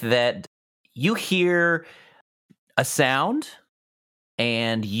think that you hear a sound,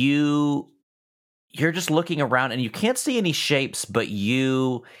 and you're just looking around, and you can't see any shapes, but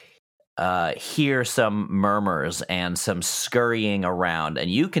you hear some murmurs and some scurrying around, and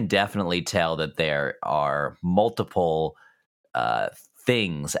you can definitely tell that there are multiple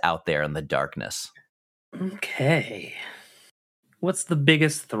things out there in the darkness. Okay. What's the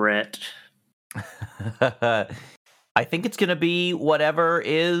biggest threat? I think it's going to be whatever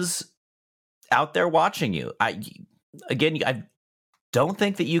is out there watching you. I don't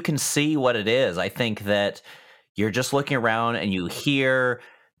think that you can see what it is. I think that you're just looking around and you hear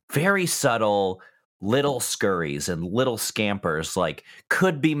very subtle little scurries and little scampers, like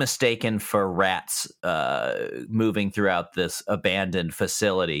could be mistaken for rats moving throughout this abandoned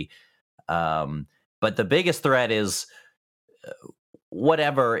facility. But the biggest threat is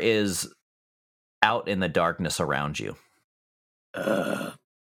whatever is out in the darkness around you. Well,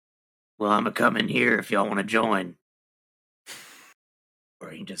 I'm a coming here if y'all want to join.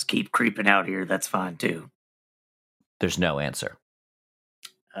 Or you can just keep creeping out here. That's fine, too. There's no answer.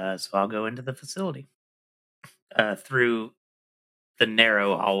 So I'll go into the facility. Through the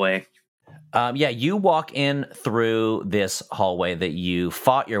narrow hallway. Yeah, you walk in through this hallway that you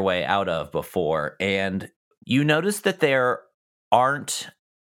fought your way out of before, and you notice that there aren't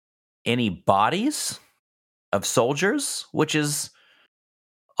any bodies of soldiers, which is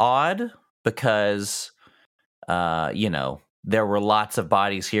odd because there were lots of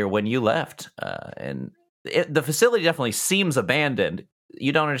bodies here when you left. And the facility definitely seems abandoned.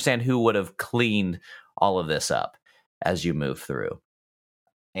 You don't understand who would have cleaned all of this up as you move through.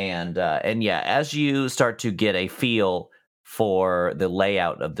 And yeah, as you start to get a feel for the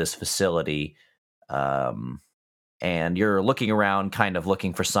layout of this facility, and you're looking around, kind of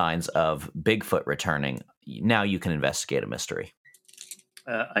looking for signs of Bigfoot returning, now you can investigate a mystery.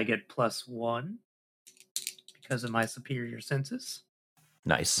 I get +1 because of my superior senses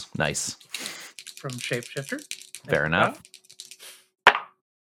Nice. from Shapeshifter. Fair enough.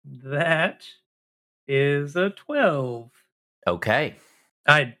 That is a 12. Okay.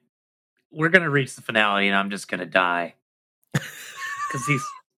 We're gonna reach the finale, and I'm just gonna die because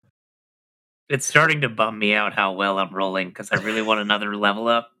it's starting to bum me out how well I'm rolling because I really want another level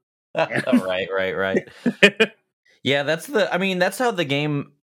up. Right. Yeah, that's how the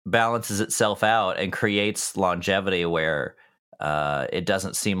game balances itself out and creates longevity where it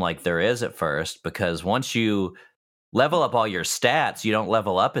doesn't seem like there is at first, because once you level up all your stats, you don't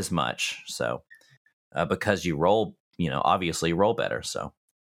level up as much. So because you roll, obviously roll better. So,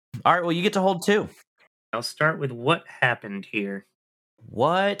 all right, well, you get to hold 2. I'll start with what happened here.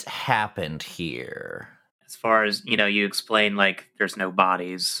 What happened here? As far as, you explain, like, there's no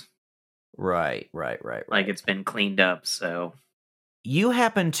bodies. Right. Like, it's been cleaned up, so... You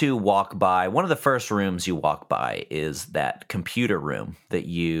happen to walk by, one of the first rooms you walk by is that computer room that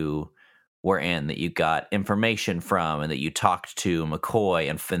you were in, that you got information from, and that you talked to McCoy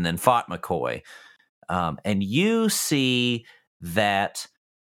and then fought McCoy. And you see that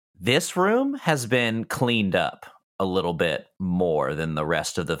this room has been cleaned up a little bit more than the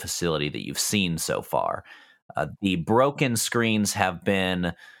rest of the facility that you've seen so far. The broken screens have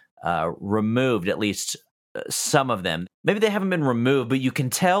been removed, at least some of them. Maybe they haven't been removed, but you can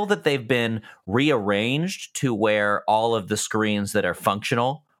tell that they've been rearranged to where all of the screens that are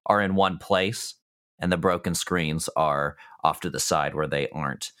functional are in one place, and the broken screens are off to the side where they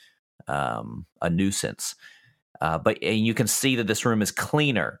aren't a nuisance. But you can see that this room is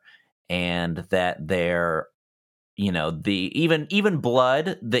cleaner, and that there, even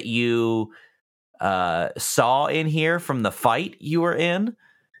blood that you saw in here from the fight you were in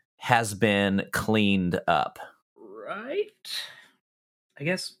has been cleaned up. Right. I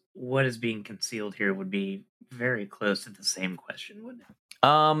guess what is being concealed here would be very close to the same question, wouldn't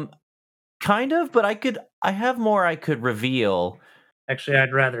it? Kind of, but I have more I could reveal. Actually,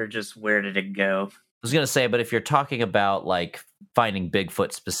 I'd rather just where did it go? I was going to say, but if you're talking about like finding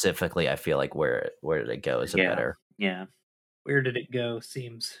Bigfoot specifically, I feel like where did it go is a better. Yeah. Where did it go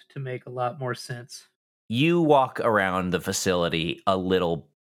seems to make a lot more sense. You walk around the facility a little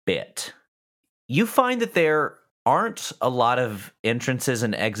bit. You find that there aren't a lot of entrances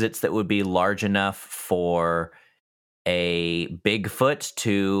and exits that would be large enough for a Bigfoot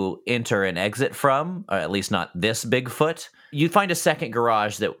to enter and exit from, or at least not this Bigfoot. You find a second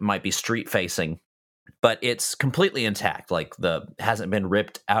garage that might be street facing, but it's completely intact. Like hasn't been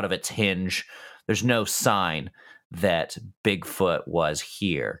ripped out of its hinge. There's no sign that Bigfoot was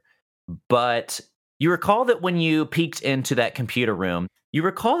here. But you recall that when you peeked into that computer room, you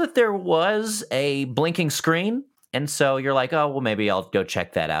recall that there was a blinking screen. And so you're like, oh, well, maybe I'll go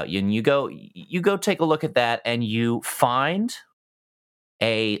check that out. And you go take a look at that, and you find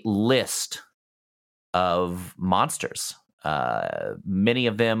a list of monsters. Many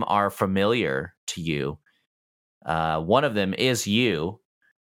of them are familiar to you. One of them is you,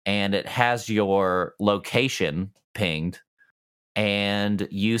 and it has your location pinged. And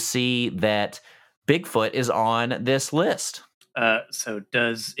you see that Bigfoot is on this list. So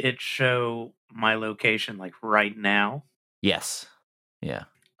does it show my location like right now? Yes. Yeah.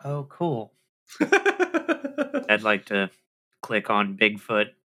 Oh, cool. I'd like to click on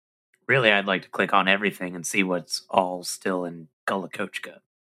Bigfoot. Really, I'd like to click on everything and see what's all still in Gullah Kochka.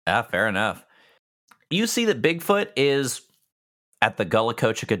 Fair enough. You see that Bigfoot is at the Gullah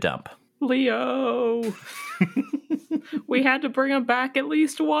Kochka dump. Leo! We had to bring him back at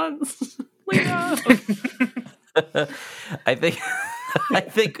least once. Leo! I think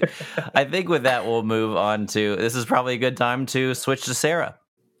with that we'll move on to, this is probably a good time to switch to Sarah.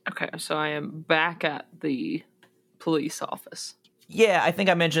 Okay, so I am back at the police office. Yeah, I think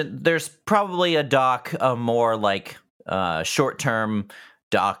I mentioned there's probably a dock, a more like short-term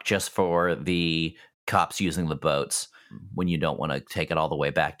dock just for the cops using the boats when you don't want to take it all the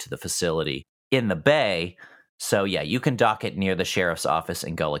way back to the facility in the bay. So yeah, you can dock it near the sheriff's office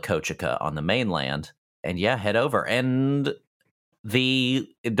in Gullah Kochka on the mainland. And yeah, head over. And the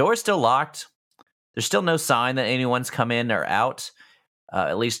door's still locked. There's still no sign that anyone's come in or out,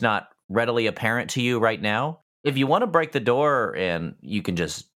 at least not readily apparent to you right now. If you want to break the door in, you can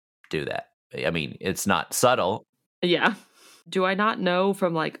just do that. I mean, it's not subtle. Yeah. Do I not know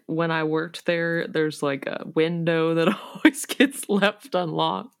from like when I worked there, there's like a window that always gets left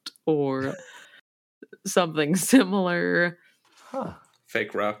unlocked or something similar? Huh.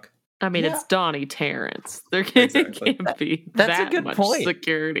 Fake rock. I mean, Yeah. it's Donnie Terrence. There can't Exactly. be That's a that good much point.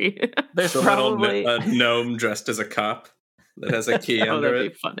 security. There's The probably little gnome dressed as a cop that has a key Oh, under that'd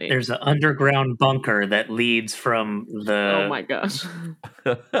it. be funny. There's an underground bunker that leads from the. Oh my gosh.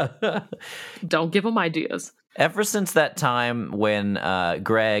 Don't give him ideas. Ever since that time when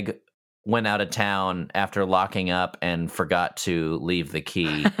Greg went out of town after locking up and forgot to leave the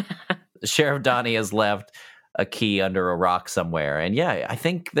key, Sheriff Donnie has left a key under a rock somewhere. And yeah, I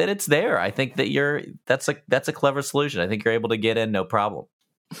think that it's there. I think that that's a clever solution. I think you're able to get in no problem.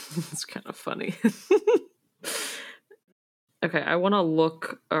 It's kind of funny. Okay, I want to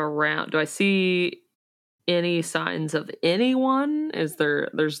look around. Do I see any signs of anyone?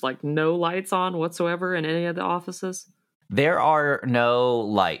 There's like no lights on whatsoever in any of the offices? There are no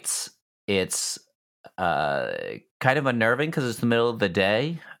lights. It's kind of unnerving because it's the middle of the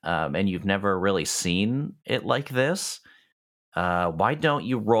day, and you've never really seen it like this. Why don't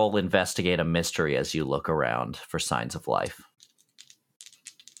you roll investigate a mystery as you look around for signs of life?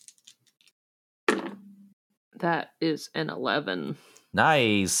 That is an 11.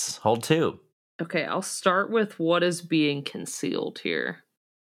 Nice. Hold 2. Okay, I'll start with what is being concealed here.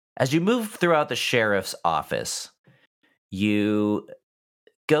 As you move throughout the sheriff's office, you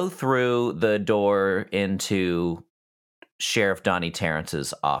go through the door into Sheriff Donnie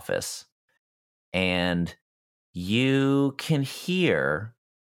Terrence's office, and you can hear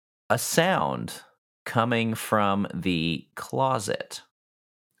a sound coming from the closet.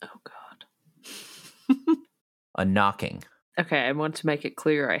 Oh, God. A knocking. Okay, I want to make it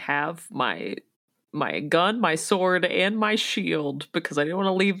clear I have my gun, my sword, and my shield because I didn't want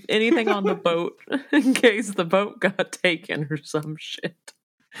to leave anything on the boat in case the boat got taken or some shit.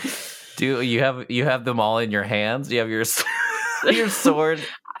 Do you have them all in your hands? You have your your sword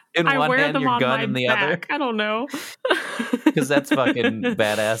in I one wear hand, them your on gun my in the back. I don't know. Because that's fucking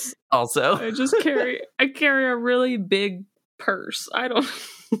badass. Also, I carry a really big purse. I don't.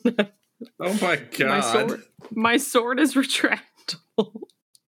 Oh my god. My sword is retractable.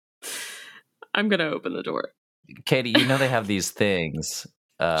 I'm gonna open the door. Katie, you know they have these things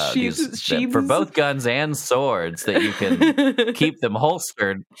Sheaths. for both guns and swords that you can keep them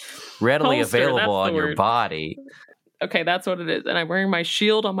holstered, readily Holstered, available that's on the your word. body. Okay, that's what it is. And I'm wearing my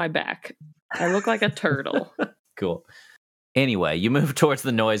shield on my back. I look like a turtle. Cool. Anyway, you move towards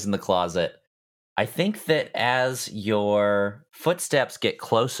the noise in the closet. I think that as your footsteps get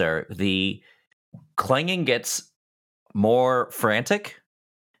closer, the clanging gets more frantic,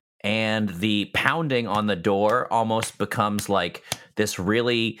 and the pounding on the door almost becomes like this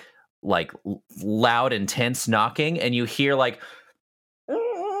really like loud, intense knocking, and you hear like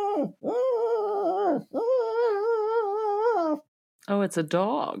Oh, it's a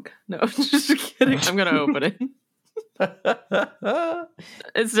dog. No, just kidding. I'm gonna open it.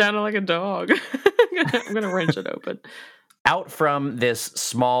 It sounded like a dog. I'm gonna wrench it open. Out from this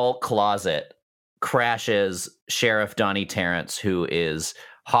small closet crashes Sheriff Donnie Terrence, who is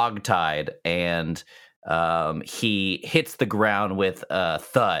hogtied, and he hits the ground with a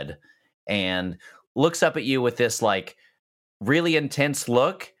thud and looks up at you with this like really intense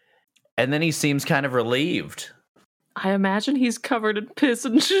look, and then he seems kind of relieved. I imagine he's covered in piss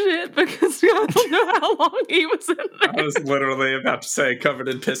and shit because I don't know how long he was in there. I was literally about to say covered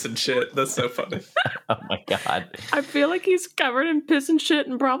in piss and shit. That's so funny. Oh my god. I feel like he's covered in piss and shit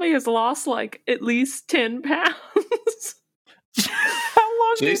and probably has lost like at least 10 pounds. How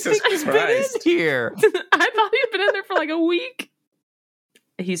long Jesus do you think he's been in Christ. here? I thought he'd been in there for like a week.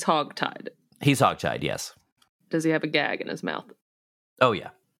 He's hogtied. He's hogtied, yes. Does he have a gag in his mouth? Oh yeah.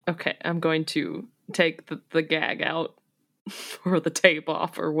 Okay, I'm going to take the gag out or the tape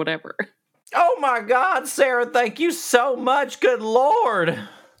off or whatever. Oh my god, Sarah, thank you so much. Good lord.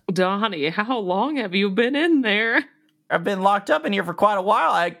 Donnie, how long have you been in there? I've been locked up in here for quite a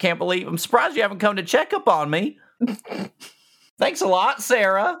while. I'm surprised you haven't come to check up on me. Thanks a lot,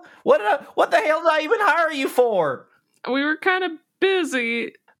 Sarah. What the hell did I even hire you for? We were kind of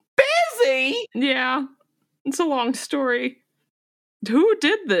busy. Busy? Yeah, it's a long story. Who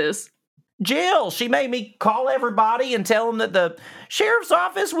did this? Jill, she made me call everybody and tell them that the sheriff's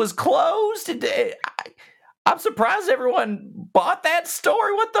office was closed. I'm surprised everyone bought that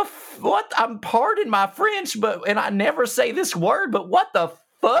story. What? I'm pardon my French, and I never say this word, but what the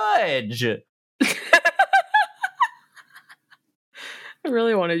fudge? I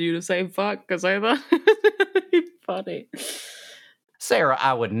really wanted you to say fuck because I thought funny. Sarah,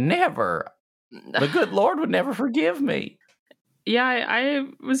 I would never. The good Lord would never forgive me. Yeah,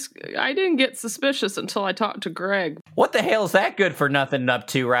 I didn't get suspicious until I talked to Greg. What the hell is that good for nothing up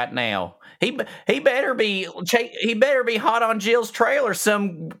to right now? He better be hot on Jill's trail or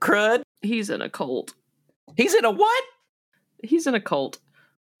some crud. He's in a cult. He's in a what? He's in a cult.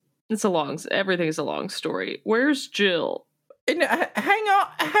 Everything's a long story. Where's Jill? Hang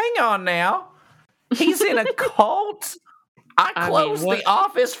on now. He's in a cult? I closed the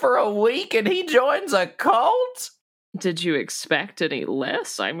office for a week and he joins a cult? Did you expect any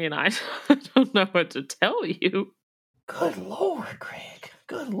less? I mean, I don't know what to tell you. Good Lord, Greg.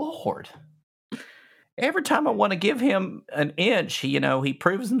 Good Lord. Every time I want to give him an inch, he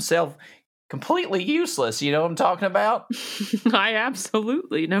proves himself completely useless. You know what I'm talking about? I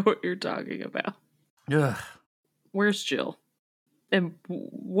absolutely know what you're talking about. Ugh. Where's Jill? And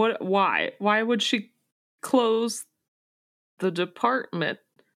why? Why would she close the department?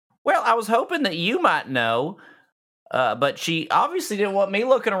 Well, I was hoping that you might know, but she obviously didn't want me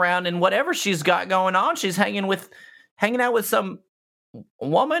looking around, and whatever she's got going on, she's hanging out with some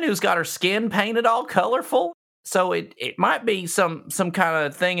woman who's got her skin painted all colorful. So it might be some kind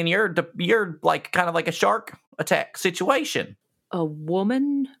of thing in your like kind of like a shark attack situation. A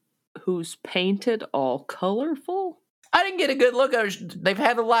woman who's painted all colorful? I didn't get a good look at her. They've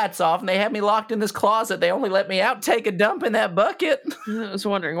had the lights off and they had me locked in this closet. They only let me out, take a dump in that bucket. I was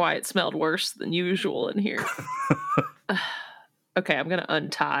wondering why it smelled worse than usual in here. Okay, I'm going to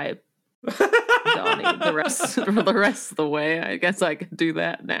untie Donnie the rest of the way. I guess I can do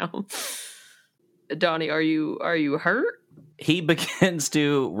that now. Donnie, are you hurt? He begins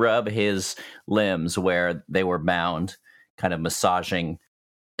to rub his limbs where they were bound, kind of massaging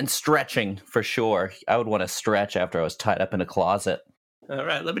and stretching for sure. I would want to stretch after I was tied up in a closet. All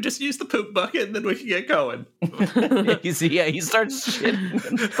right, let me just use the poop bucket and then we can get going. He starts shitting.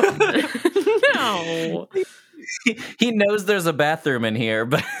 No. He knows there's a bathroom in here,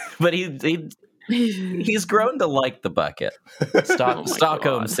 but he's grown to like the bucket.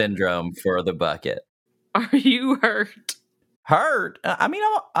 Stockholm syndrome for the bucket. Are you hurt? Hurt? I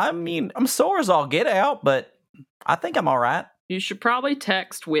mean, I'm sore as all get out, but I think I'm all right. You should probably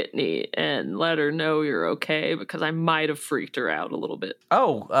text Whitney and let her know you're okay, because I might have freaked her out a little bit.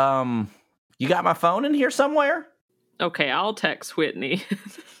 Oh, you got my phone in here somewhere? Okay, I'll text Whitney.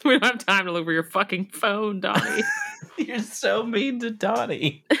 We don't have time to look for your fucking phone, Donnie. You're so mean to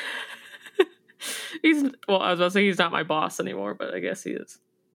Donnie. I was about to say he's not my boss anymore, but I guess he is.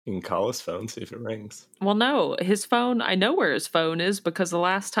 You can call his phone, see if it rings. Well, no, his phone, I know where his phone is because the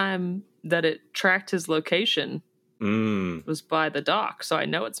last time that it tracked his location was by the dock, so I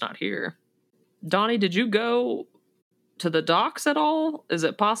know it's not here. Donnie, did you go to the docks at all? Is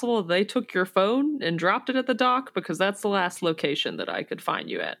it possible that they took your phone and dropped it at the dock? Because that's the last location that I could find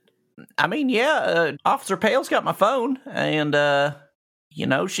you at. I mean, yeah, Officer Pale's got my phone, and,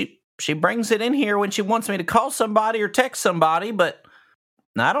 she brings it in here when she wants me to call somebody or text somebody, but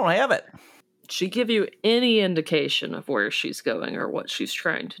I don't have it. Did she give you any indication of where she's going or what she's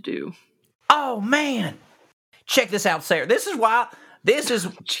trying to do? Oh, man. Check this out, Sarah. This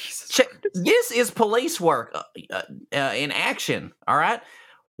is police work in action, all right?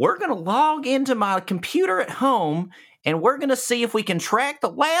 We're going to log into my computer at home, and we're going to see if we can track the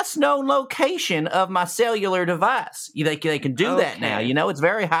last known location of my cellular device. They can do that now. It's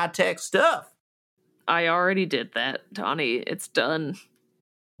very high-tech stuff. I already did that, Donnie. It's done.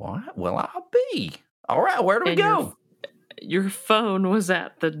 What? Well, I'll be. All right, where do we go? Your phone was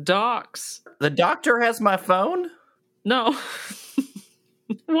at the docks. The doctor has my phone? No.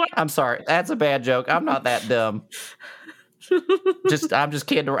 What? I'm sorry. That's a bad joke. I'm not that dumb. I'm just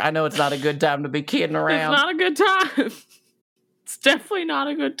kidding. I know it's not a good time to be kidding around. It's not a good time. It's definitely not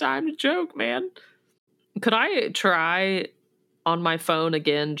a good time to joke, man. Could I try on my phone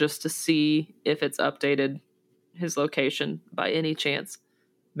again just to see if it's updated his location by any chance?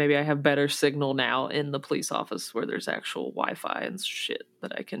 Maybe I have better signal now in the police office where there's actual Wi-Fi and shit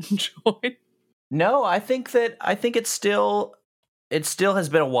that I can join. No, I think it still has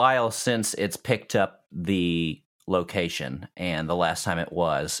been a while since it's picked up the location, and the last time it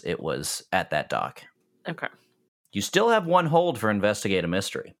was at that dock. Okay. You still have one hold for Investigate a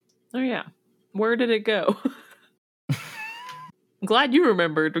Mystery. Oh yeah. Where did it go? I'm glad you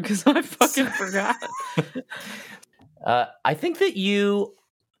remembered because I fucking forgot. I think that you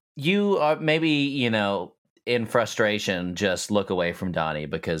are maybe, in frustration, just look away from Donnie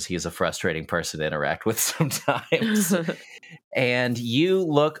because he's a frustrating person to interact with sometimes. And you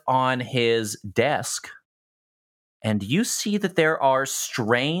look on his desk and you see that there are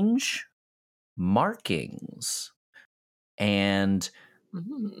strange markings. And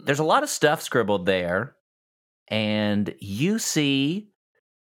Mm. there's a lot of stuff scribbled there. And you see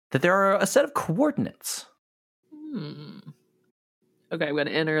that there are a set of coordinates. Okay, I'm going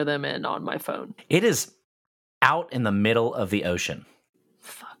to enter them in on my phone. It is out in the middle of the ocean.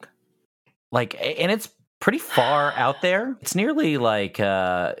 Fuck. Like, and it's pretty far out there. It's nearly like,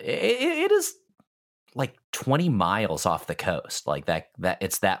 it is like 20 miles off the coast. Like that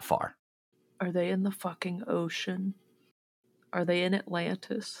it's that far. Are they in the fucking ocean? Are they in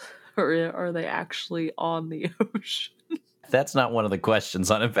Atlantis? Or are they actually on the ocean? That's not one of the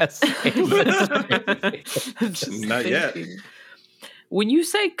questions on investigation. Just Not yet. thinking. When you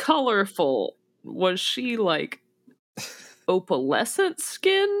say colorful, was she like opalescent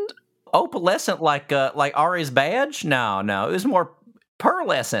skinned? Opalescent like Ari's badge? No. It was more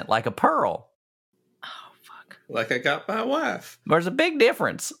pearlescent, like a pearl. Oh, fuck. Like I got my wife. There's a big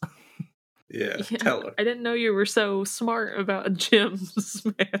difference. Yeah, Yeah, tell her. I didn't know you were so smart about gems,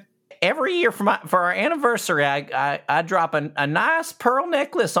 man. Every year for our anniversary, I drop a nice pearl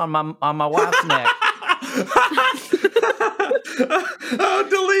necklace on my wife's neck. Oh,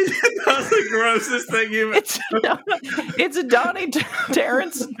 delete it. That's the grossest thing you've It's a Donnie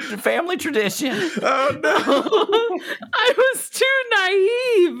Terrence family tradition. Oh, no. I was too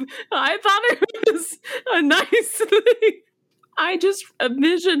naive. I thought it was a nice thing. I just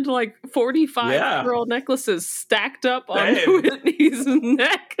envisioned like 45 Yeah. pearl necklaces stacked up on Same. Whitney's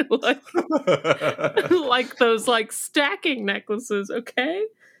neck, like those like stacking necklaces. Okay,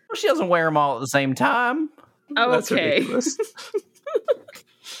 She doesn't wear them all at the same time. That's okay. ridiculous.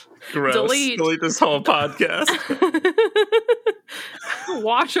 Gross. Delete. Delete this whole podcast.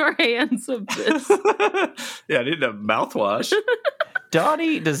 Wash our hands of this. Yeah, I need a mouthwash.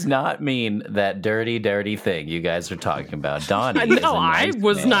 Donnie does not mean that dirty, dirty thing you guys are talking about. Donnie is a No, I nice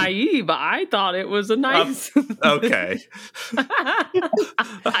was man. naive. I thought it was a nice. Okay.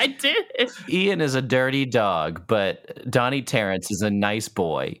 I did. Ian is a dirty dog, but Donnie Terrence is a nice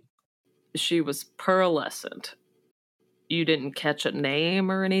boy. She was pearlescent. You didn't catch a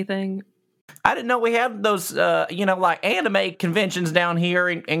name or anything? I didn't know we had those, like anime conventions down here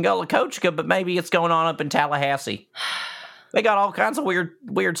in Gullah Kochka, but maybe it's going on up in Tallahassee. They got all kinds of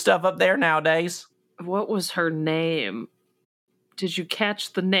weird stuff up there nowadays. What was her name? Did you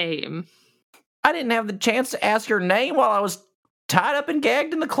catch the name? I didn't have the chance to ask her name while I was tied up and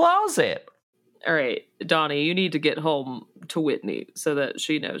gagged in the closet. All right, Donnie, you need to get home to Whitney so that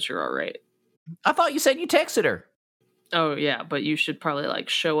she knows you're all right. I thought you said you texted her. Oh, yeah, but you should probably,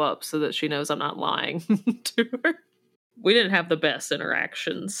 show up so that she knows I'm not lying to her. We didn't have the best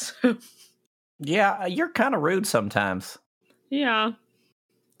interactions. Yeah, you're kind of rude sometimes. Yeah.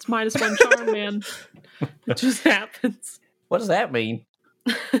 It's -1 charm, man. It just happens. What does that mean?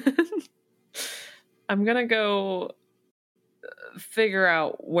 I'm gonna go figure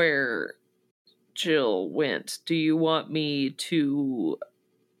out where Jill went. Do you want me to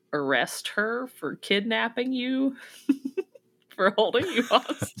arrest her for kidnapping you? For holding you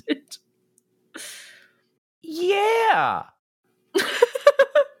hostage? Yeah.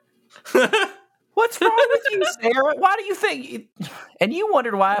 What's wrong with you, Sarah? Why do you think... And you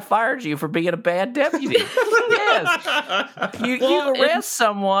wondered why I fired you for being a bad deputy. Yes. You arrest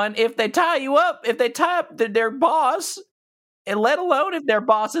someone if they tie you up, if they tie up their boss, and let alone if their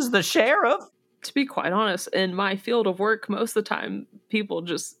boss is the sheriff. To be quite honest, in my field of work, most of the time, people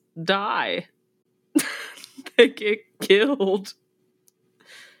just die. They get killed.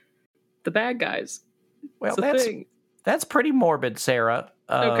 The bad guys. Well, It's a thing. that's pretty morbid, Sarah.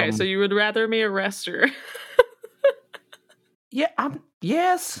 Okay, so you would rather me arrest her? Yeah,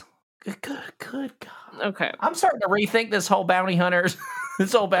 yes. Good God. Okay. I'm starting to rethink this whole bounty hunters.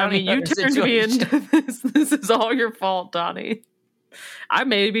 This whole I bounty mean, you hunter turned me situation. into this. This is all your fault, Donnie. I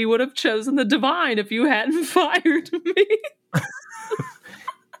maybe would have chosen the divine if you hadn't fired me.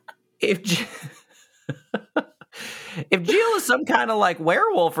 If Jill is some kind of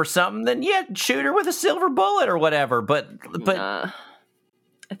werewolf or something, then yeah, shoot her with a silver bullet or whatever. But I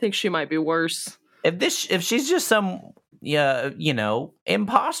think she might be worse. if she's just some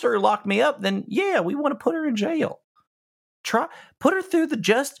imposter who locked me up, then yeah, we want to put her in jail. Put her through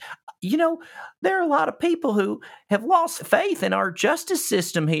there are a lot of people who have lost faith in our justice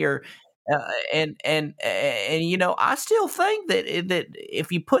system here. And I still think that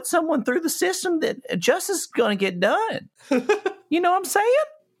if you put someone through the system, that justice is going to get done. You know what I'm saying?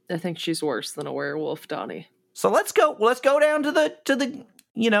 I think she's worse than a werewolf, Donnie. So let's go down to the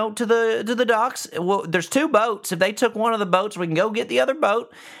docks. Well, there's 2 boats. If they took one of the boats, we can go get the other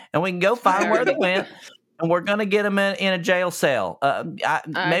boat, and we can go find where they went. and we're gonna get him in a jail cell. Maybe we got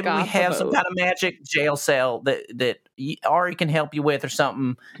the have some boat. kind of magic jail cell that Ari can help you with or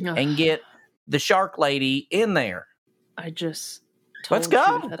something, and get the shark lady in there. I just Let's told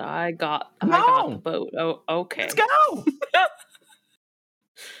go. you that I got Come the on. boat. Oh, okay. Let's go.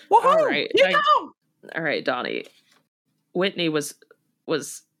 Woohoo! All right, You go. All right, Donnie. Whitney was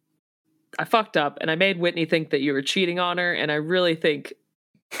I fucked up and I made Whitney think that you were cheating on her, and I really think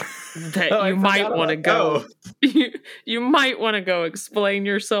that Oh, I you might forgot want to about- go. You might want to go explain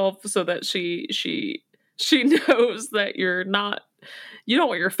yourself so that she knows that you're not. You don't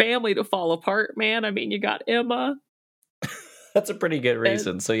want your family to fall apart, man. I mean, you got Emma. That's a pretty good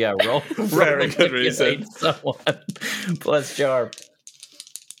reason. So yeah, roll. Very good reason. Someone plus charm.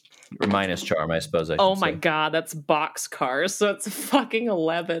 Or minus charm, I suppose. I Oh should my say. god, that's boxcars. So it's fucking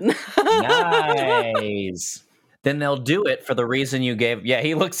 11. Nice. Then they'll do it for the reason you gave. Yeah,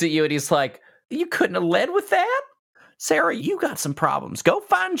 he looks at you and he's like, "You couldn't have led with that, Sarah. You got some problems. Go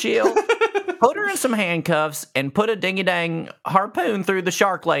find Jill, put her in some handcuffs, and put a dingy dang harpoon through the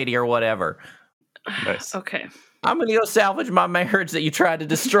shark lady or whatever. Nice. Okay. I'm gonna go salvage my marriage that you tried to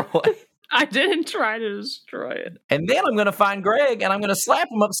destroy." I didn't try to destroy it. And then I'm going to find Greg and I'm going to slap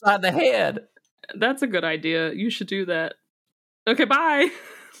him upside the head. That's a good idea. You should do that. Okay, bye.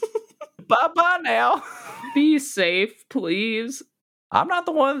 Bye-bye now. Be safe, please. I'm not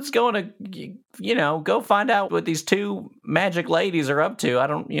the one that's going to, go find out what these two magic ladies are up to. I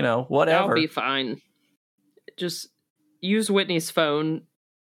don't, whatever. I'll be fine. Just use Whitney's phone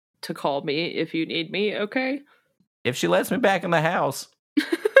to call me if you need me, okay? If she lets me back in the house.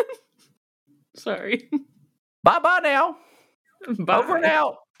 Sorry. Bye-bye now. Bye. Over and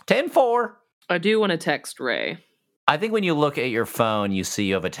out. 10-4. I do want to text Ray. I think when you look at your phone, you see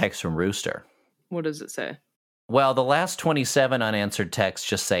you have a text from Rooster. What does it say? Well, the last 27 unanswered texts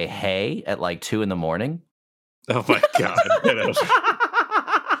just say, hey, at like 2 a.m. Oh my god.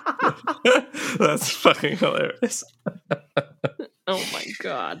 That's fucking hilarious. Oh my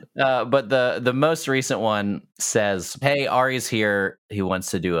god. But the most recent one says, hey, Ari's here. He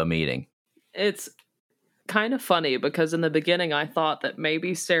wants to do a meeting. It's kind of funny because in the beginning I thought that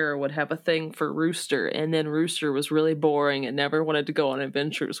maybe Sarah would have a thing for Rooster, and then Rooster was really boring and never wanted to go on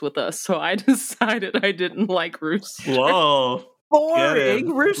adventures with us, so I decided I didn't like Rooster. Whoa. Boring.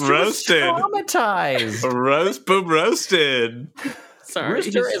 him. Rooster was Roasted. traumatized. Roast boom roasted. Sorry.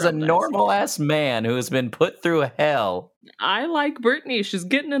 Rooster he's is a traumatized. normal-ass man who has been put through hell. I like Brittany. She's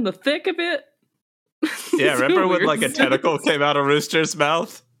getting in the thick of it. Yeah, It's remember when weird. like a tentacle came out of Rooster's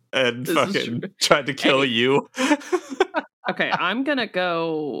mouth and This is fucking true. tried to kill Hey. you? Okay, I'm gonna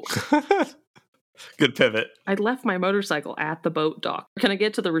go. Good pivot. I left my motorcycle at the boat dock. Can I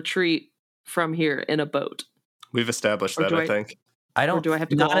get to the retreat from here in a boat? We've established Or that, do I I- think. I don't. do I have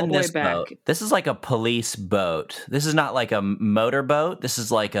to go not all in the way this back? boat. This is like a police boat. This is not like a motor boat. This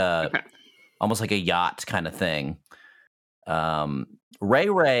is like Okay. almost like a yacht kind of thing.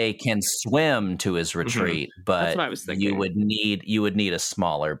 Ray can swim to his retreat, but what I was you thinking. would need a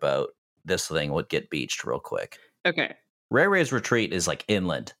smaller boat. This thing would get beached real quick. Okay. Ray's retreat is like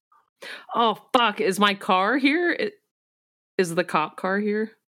inland. Oh fuck! Is my car here? Is the cop car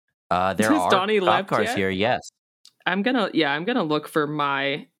here? There Has are Donnie cop left cars yet? here. Yes. I'm gonna look for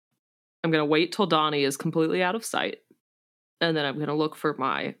my. I'm gonna wait till Donnie is completely out of sight, and then I'm gonna look for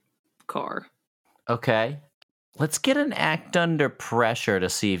my car. Okay. Let's get an act under pressure to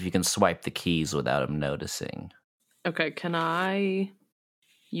see if you can swipe the keys without him noticing. Okay, can I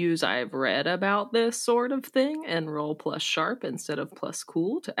use I've read about this sort of thing and roll plus sharp instead of plus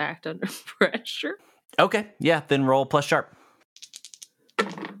cool to act under pressure? Okay. Yeah. Then roll plus sharp.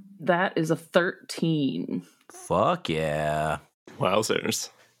 That is a 13. Fuck yeah. Wowzers.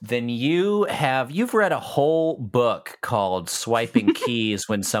 Then you've read a whole book called Swiping Keys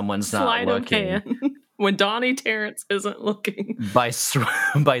When Someone's Not Sleight of Looking hand. When Donnie Terrence isn't looking. by Swipey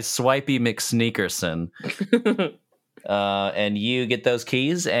McSneakerson. And you get those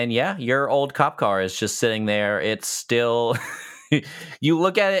keys, and yeah, your old cop car is just sitting there. It's still, you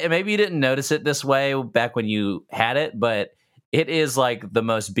look at it, and maybe you didn't notice it this way back when you had it, but it is like the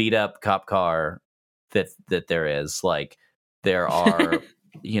most beat up cop car that there is. Like there are,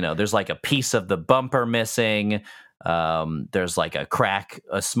 there's like a piece of the bumper missing. There's like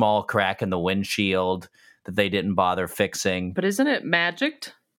a small crack in the windshield that they didn't bother fixing. But isn't it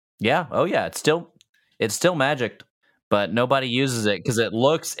magicked? Yeah. Oh yeah. It's still magicked, but nobody uses it because it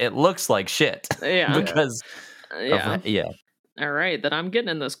looks like shit. Yeah. because Yeah. yeah. All right, then I'm getting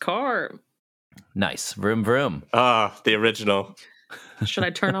in this car. Nice. Vroom vroom. Ah, the original. Should I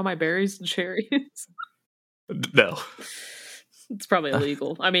turn on my berries and cherries? No. It's probably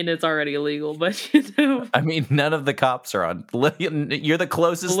illegal. I mean, it's already illegal, but you know. I mean, none of the cops are on. You're the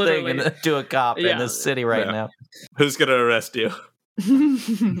closest Literally. thing to a cop in Yeah. this city right Yeah. now. Who's gonna arrest you?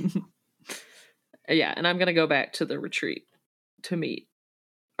 Yeah, and I'm gonna go back to the retreat to meet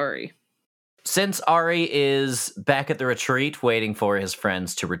Ari. Since Ari is back at the retreat waiting for his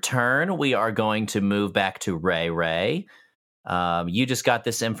friends to return, we are going to move back to Ray Ray. You just got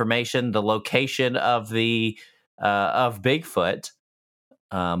this information, the location of the of Bigfoot,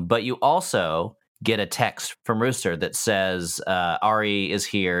 but you also get a text from Rooster that says Ari is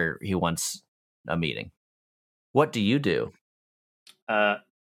here. He wants a meeting. What do you do?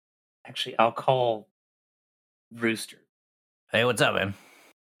 Actually, I'll call Rooster. Hey, what's up, man?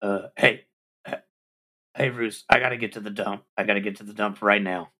 Hey, Rooster. I gotta get to the dump. I gotta get to the dump right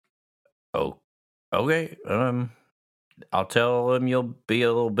now. Oh, okay. I'll tell him you'll be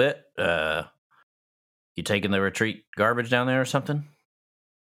a little bit. You taking the retreat garbage down there or something?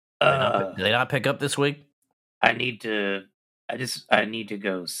 Did they not pick up this week? I need to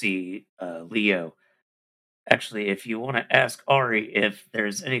go see Leo. Actually, if you want to ask Ari if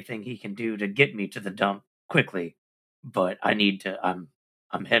there's anything he can do to get me to the dump quickly, but I'm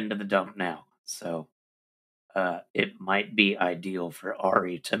heading to the dump now, so it might be ideal for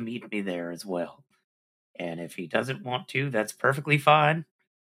Ari to meet me there as well. And if he doesn't want to, that's perfectly fine.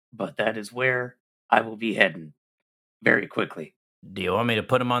 But that is where I will be heading very quickly. Do you want me to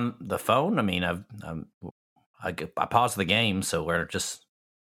put him on the phone? I mean, I paused the game, so we're just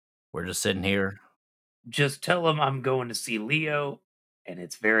sitting here. Just tell him I'm going to see Leo, and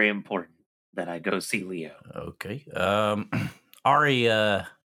it's very important that I go see Leo. Okay. Ari,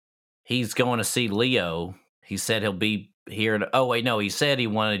 he's going to see Leo. He said he'll be here. Oh wait, no, he said he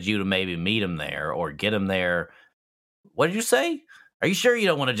wanted you to maybe meet him there or get him there. What did you say? Are you sure you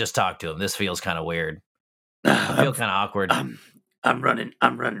don't want to just talk to him? This feels kind of weird. I feel kind of awkward. I'm running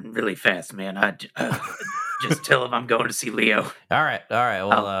really fast, man. I just tell him I'm going to see Leo. All right.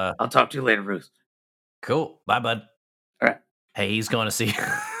 Well, I'll talk to you later, Bruce. Cool. Bye, bud. All right. Hey, he's going to see.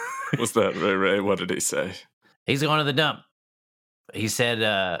 Was that Ray? What did he say? He's going to the dump. He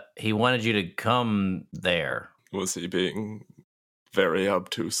said he wanted you to come there. Was he being very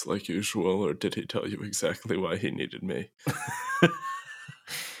obtuse like usual, or did he tell you exactly why he needed me?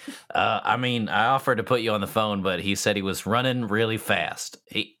 I mean, I offered to put you on the phone, but he said he was running really fast.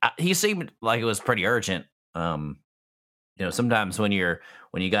 He seemed like it was pretty urgent. Sometimes when you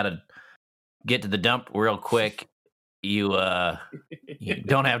got to get to the dump real quick, you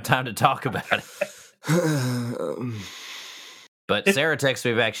don't have time to talk about it. But Sarah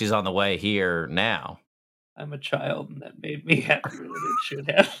texted me back. She's on the way here now. I'm a child, and that made me happier than it should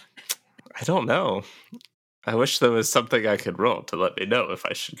have. I don't know. I wish there was something I could roll to let me know if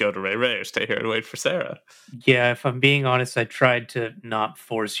I should go to Ray Ray or stay here and wait for Sarah. Yeah, if I'm being honest, I tried to not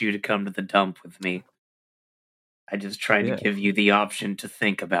force you to come to the dump with me. I just tried to give you the option to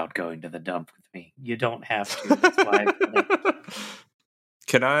think about going to the dump with me. You don't have to. That's why.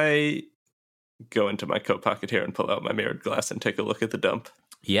 Can I go into my coat pocket here and pull out my mirrored glass and take a look at the dump?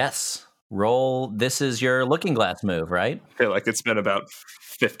 Yes. Roll. This is your looking glass move, right? I feel like it's been about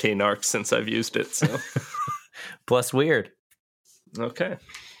 15 arcs since I've used it, so. Plus weird. Okay.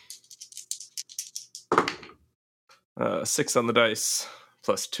 6 on the dice.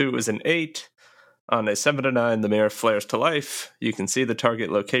 Plus 2 is an 8. On a 7 to 9, the mirror flares to life. You can see the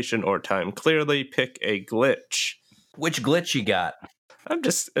target location or time clearly. Pick a glitch. Which glitch you got?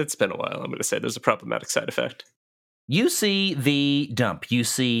 It's been a while. I'm going to say there's a problematic side effect. You see the dump. You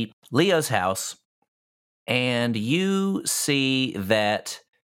see Leo's house, and you see that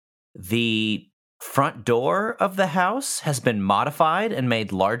the front door of the house has been modified and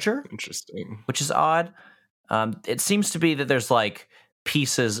made larger. Interesting. Which is odd. It seems to be that there's like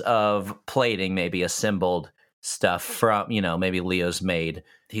pieces of plating, maybe assembled stuff from, maybe Leo's made.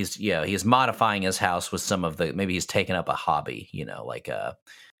 He's modifying his house with some of maybe he's taken up a hobby,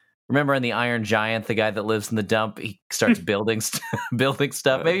 remember in the Iron Giant, the guy that lives in the dump, he starts building stuff.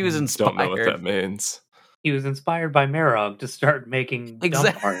 Maybe he was inspired. Don't know what that means. He was inspired by Marog to start making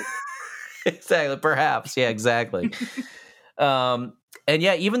dump art. Exactly. Perhaps. Yeah, exactly. And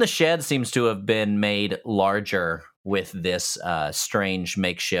yeah, even the shed seems to have been made larger with this strange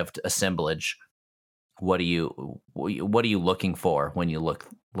makeshift assemblage. What are you looking for when you look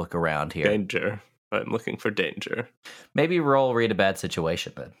around here? Danger. I'm looking for danger. Maybe read a bad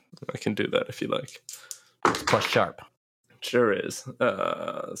situation then. I can do that if you like. Plus sharp. Sure is.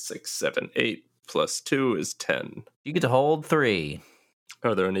 6, 7, 8 plus 2 is 10. You get to hold 3.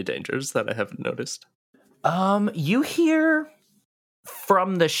 Are there any dangers that I haven't noticed? You hear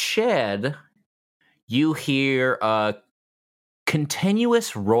from the shed, you hear a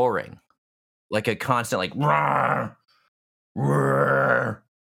continuous roaring, like a constant, like, roar, roar.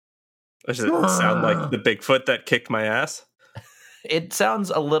 Does it sound like the Bigfoot that kicked my ass? It sounds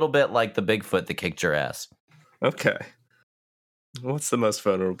a little bit like the Bigfoot that kicked your ass. Okay. What's the most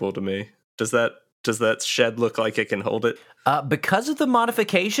vulnerable to me? Does that shed look like it can hold it? Because of the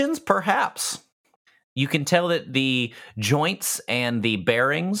modifications, perhaps. You can tell that the joints and the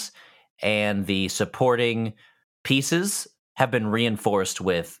bearings and the supporting pieces have been reinforced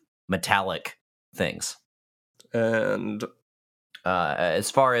with metallic things. And as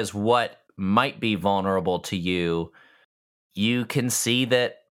far as what might be vulnerable to you, you can see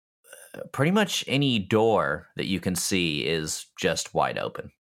that pretty much any door that you can see is just wide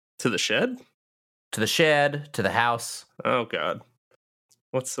open. to the shed? To the shed, to the house. Oh God.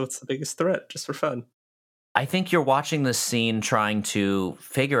 What's the biggest threat? Just for fun. I think you're watching this scene trying to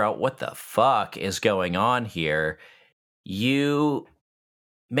figure out what the fuck is going on here. You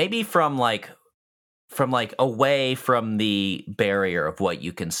maybe from away from the barrier of what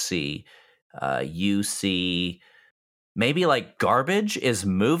you can see, you see maybe like garbage is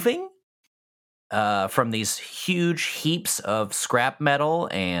moving from these huge heaps of scrap metal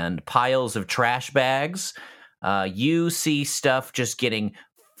and piles of trash bags. You see stuff just getting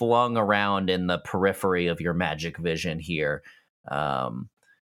flung around in the periphery of your magic vision here.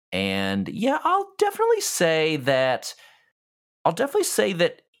 And yeah, I'll definitely say that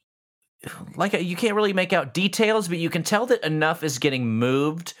like you can't really make out details, but you can tell that enough is getting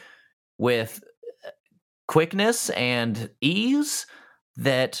moved with quickness and ease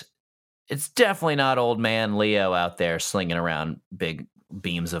that it's definitely not old man Leo out there slinging around big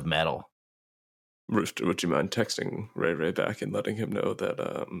beams of metal. Rooster, would you mind texting Ray Ray back and letting him know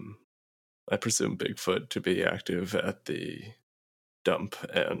that I presume Bigfoot to be active at the dump,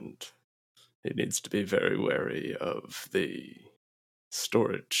 and he needs to be very wary of the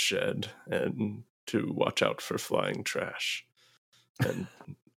storage shed and to watch out for flying trash. And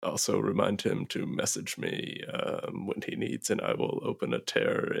also remind him to message me when he needs, and I will open a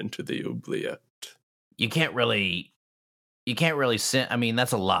tear into the oubliette. You can't really send. I mean,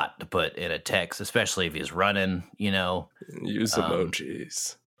 that's a lot to put in a text, especially if he's running. Use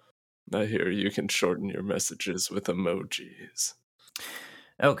emojis. I hear you can shorten your messages with emojis.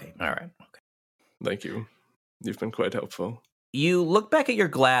 Okay, all right. Okay. Thank you. You've been quite helpful. You look back at your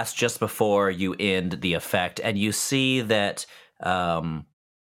glass just before you end the effect, and you see that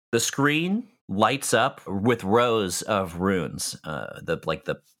the screen lights up with rows of runes,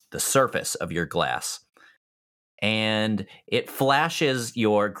 the surface of your glass. And it flashes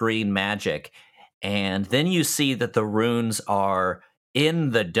your green magic, and then you see that the runes are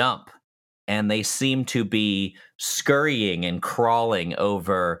in the dump, and they seem to be scurrying and crawling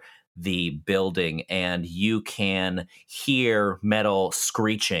over the building, and you can hear metal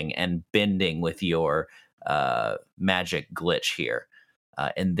screeching and bending with your magic glitch here.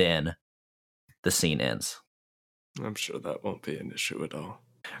 And then the scene ends. I'm sure that won't be an issue at all.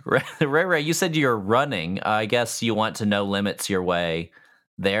 Ray, you said you're running. I guess you want to no limits your way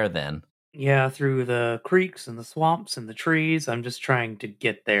there then. Yeah, through the creeks and the swamps and the trees. I'm just trying to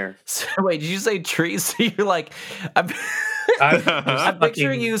get there. So, wait, did you say trees? So you're like, I'm I'm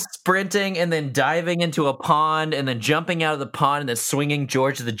picturing you sprinting and then diving into a pond and then jumping out of the pond and then swinging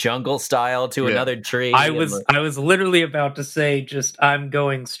George of the Jungle style to another tree. I was literally about to say, I'm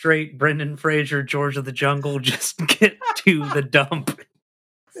going straight Brendan Fraser, George of the Jungle, just get to the dump.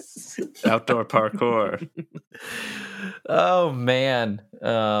 Outdoor parkour. Oh man.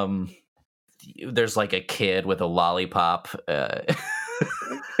 There's like a kid with a lollipop.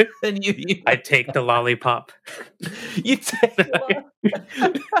 And I take the lollipop. You take the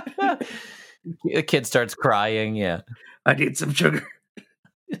lollipop. The kid starts crying. Yeah. I need some sugar.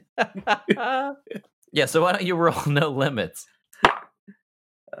 Yeah, so why don't you roll no limits?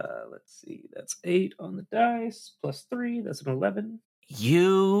 Let's see. That's 8 on the dice. Plus 3. That's an 11.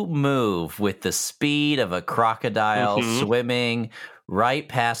 You move with the speed of a crocodile swimming right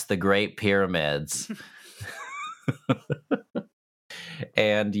past the Great Pyramids.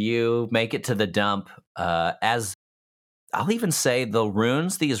 And you make it to the dump. As I'll even say,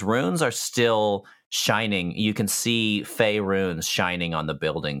 these runes are still shining. You can see Fey runes shining on the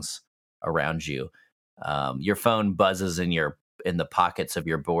buildings around you. Your phone buzzes in the pockets of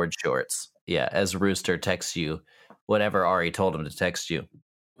your board shorts. Yeah, as Rooster texts you whatever Ari told him to text you.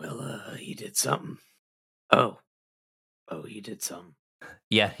 Well, he did something. Oh, he did something.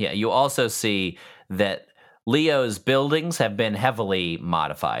 Yeah. You also see that Leo's buildings have been heavily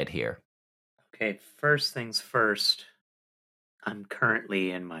modified here. Okay, first things first. I'm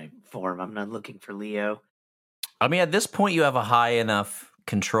currently in my form. I'm not looking for Leo. I mean, at this point, you have a high enough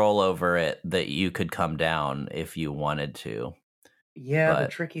control over it that you could come down if you wanted to. Yeah, the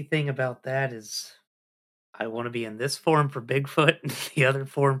But- tricky thing about that is I want to be in this form for Bigfoot and the other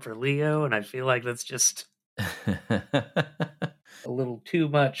form for Leo, and I feel like that's just a little too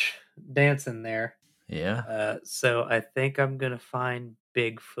much dancing there. Yeah. So I think I'm going to find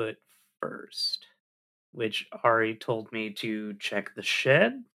Bigfoot first, which Ari told me to check the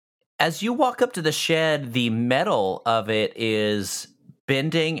shed. As you walk up to the shed, the metal of it is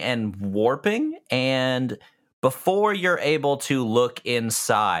bending and warping, and before you're able to look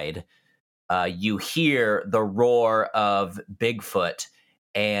inside, you hear the roar of Bigfoot,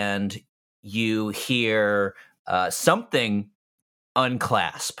 and you hear something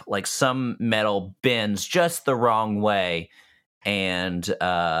unclasp, like some metal bends just the wrong way, and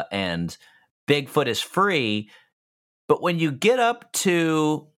Bigfoot is free. But when you get up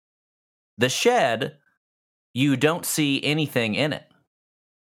to the shed, you don't see anything in it.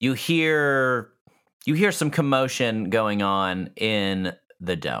 You hear some commotion going on in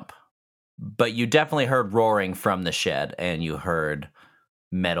the dump, but you definitely heard roaring from the shed, and you heard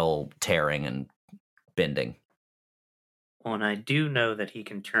metal tearing and bending. Well, and I do know that he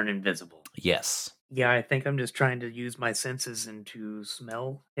can turn invisible. Yes. Yeah, I think I'm just trying to use my senses and to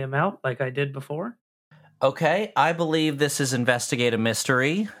smell him out like I did before. Okay, I believe this is Investigate a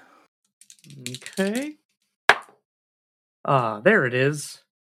Mystery. Okay. Ah, there it is.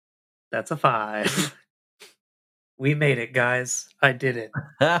 That's a 5. We made it, guys. I did it.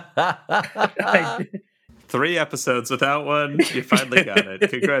 I did. 3 episodes without one. You finally got it.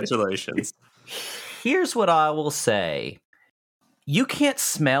 Congratulations. Here's what I will say. You can't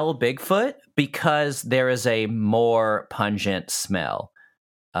smell Bigfoot because there is a more pungent smell.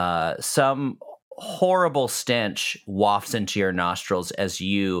 Some horrible stench wafts into your nostrils as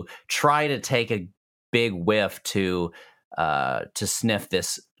you try to take a big whiff to sniff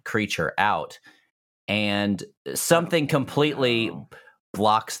this creature out. And something completely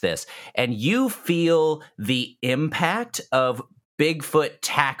blocks this. And you feel the impact of Bigfoot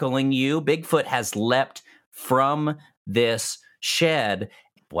tackling you. Bigfoot has leapt from this shed.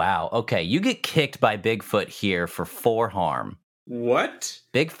 Wow. Okay. You get kicked by Bigfoot here for 4 harm. What?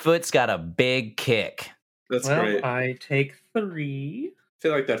 Bigfoot's got a big kick. That's Well, great. I take 3. I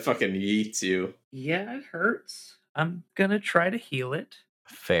feel like that fucking yeets you. Yeah, it hurts. I'm gonna try to heal it.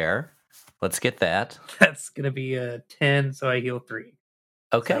 Fair. Let's get that. That's gonna be a 10, so I heal 3.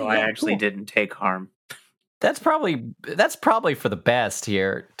 Okay. So I yeah, actually cool. didn't take harm. That's probably for the best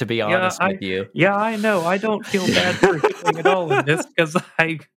here, to be honest with you. Yeah, I know. I don't feel bad for healing at all in this because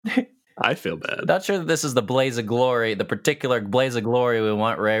I feel bad. Not sure that this is the blaze of glory, the particular blaze of glory we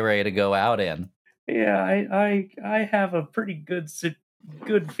want Ray to go out in. I have a pretty good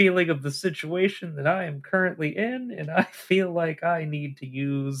feeling of the situation that I am currently in, and I feel like I need to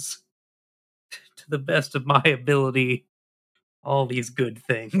use, to the best of my ability, all these good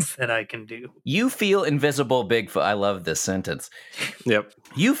things that I can do. You feel invisible Bigfoot. I love this sentence. Yep.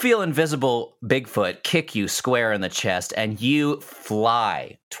 You feel invisible Bigfoot kick you square in the chest, and you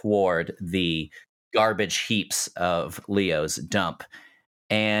fly toward the garbage heaps of Leo's dump.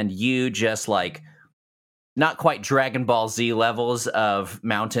 And you just like, not quite Dragon Ball Z levels of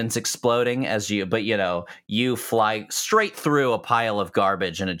mountains exploding but you fly straight through a pile of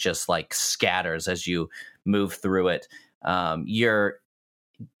garbage, and it just like scatters as you move through it. Your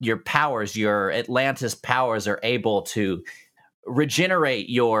powers, your Atlantis powers, are able to regenerate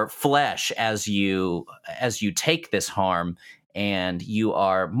your flesh as you take this harm, and you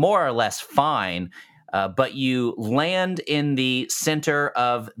are more or less fine. But you land in the center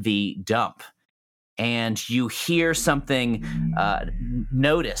of the dump, and you hear something.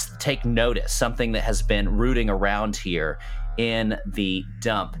 Take notice something that has been rooting around here in the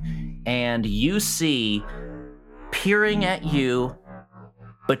dump, and you see, peering at you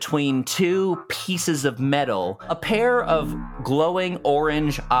between 2 pieces of metal, a pair of glowing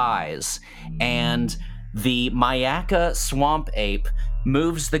orange eyes, and the Mayaka swamp ape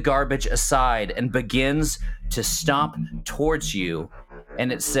moves the garbage aside and begins to stomp towards you,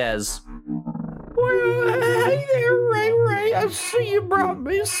 and it says, "Well, hey there, Ray. I see you brought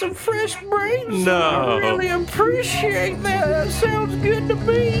me some fresh brains. No. I really appreciate that. That sounds good to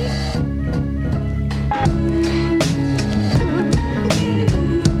me."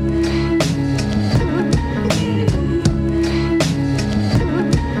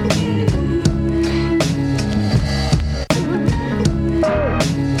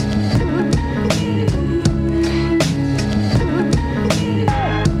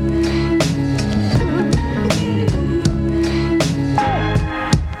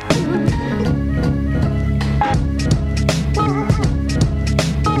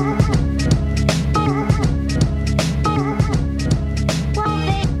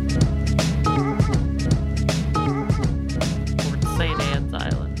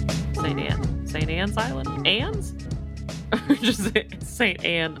 Anne's? Or just St.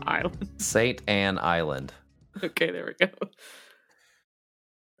 Anne Island? St. Anne Island. Okay, there we go.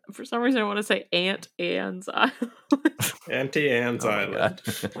 For some reason, I want to say Aunt Anne's Island. Auntie Anne's Oh my Island.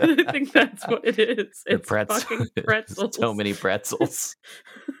 God. I think that's what it is. The It's fucking pretzels. So many pretzels.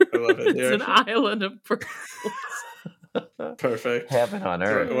 I love it It's here. an island of pretzels. Perfect. Heaven on I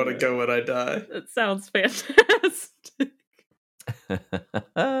earth. want to go when I die. That sounds fantastic.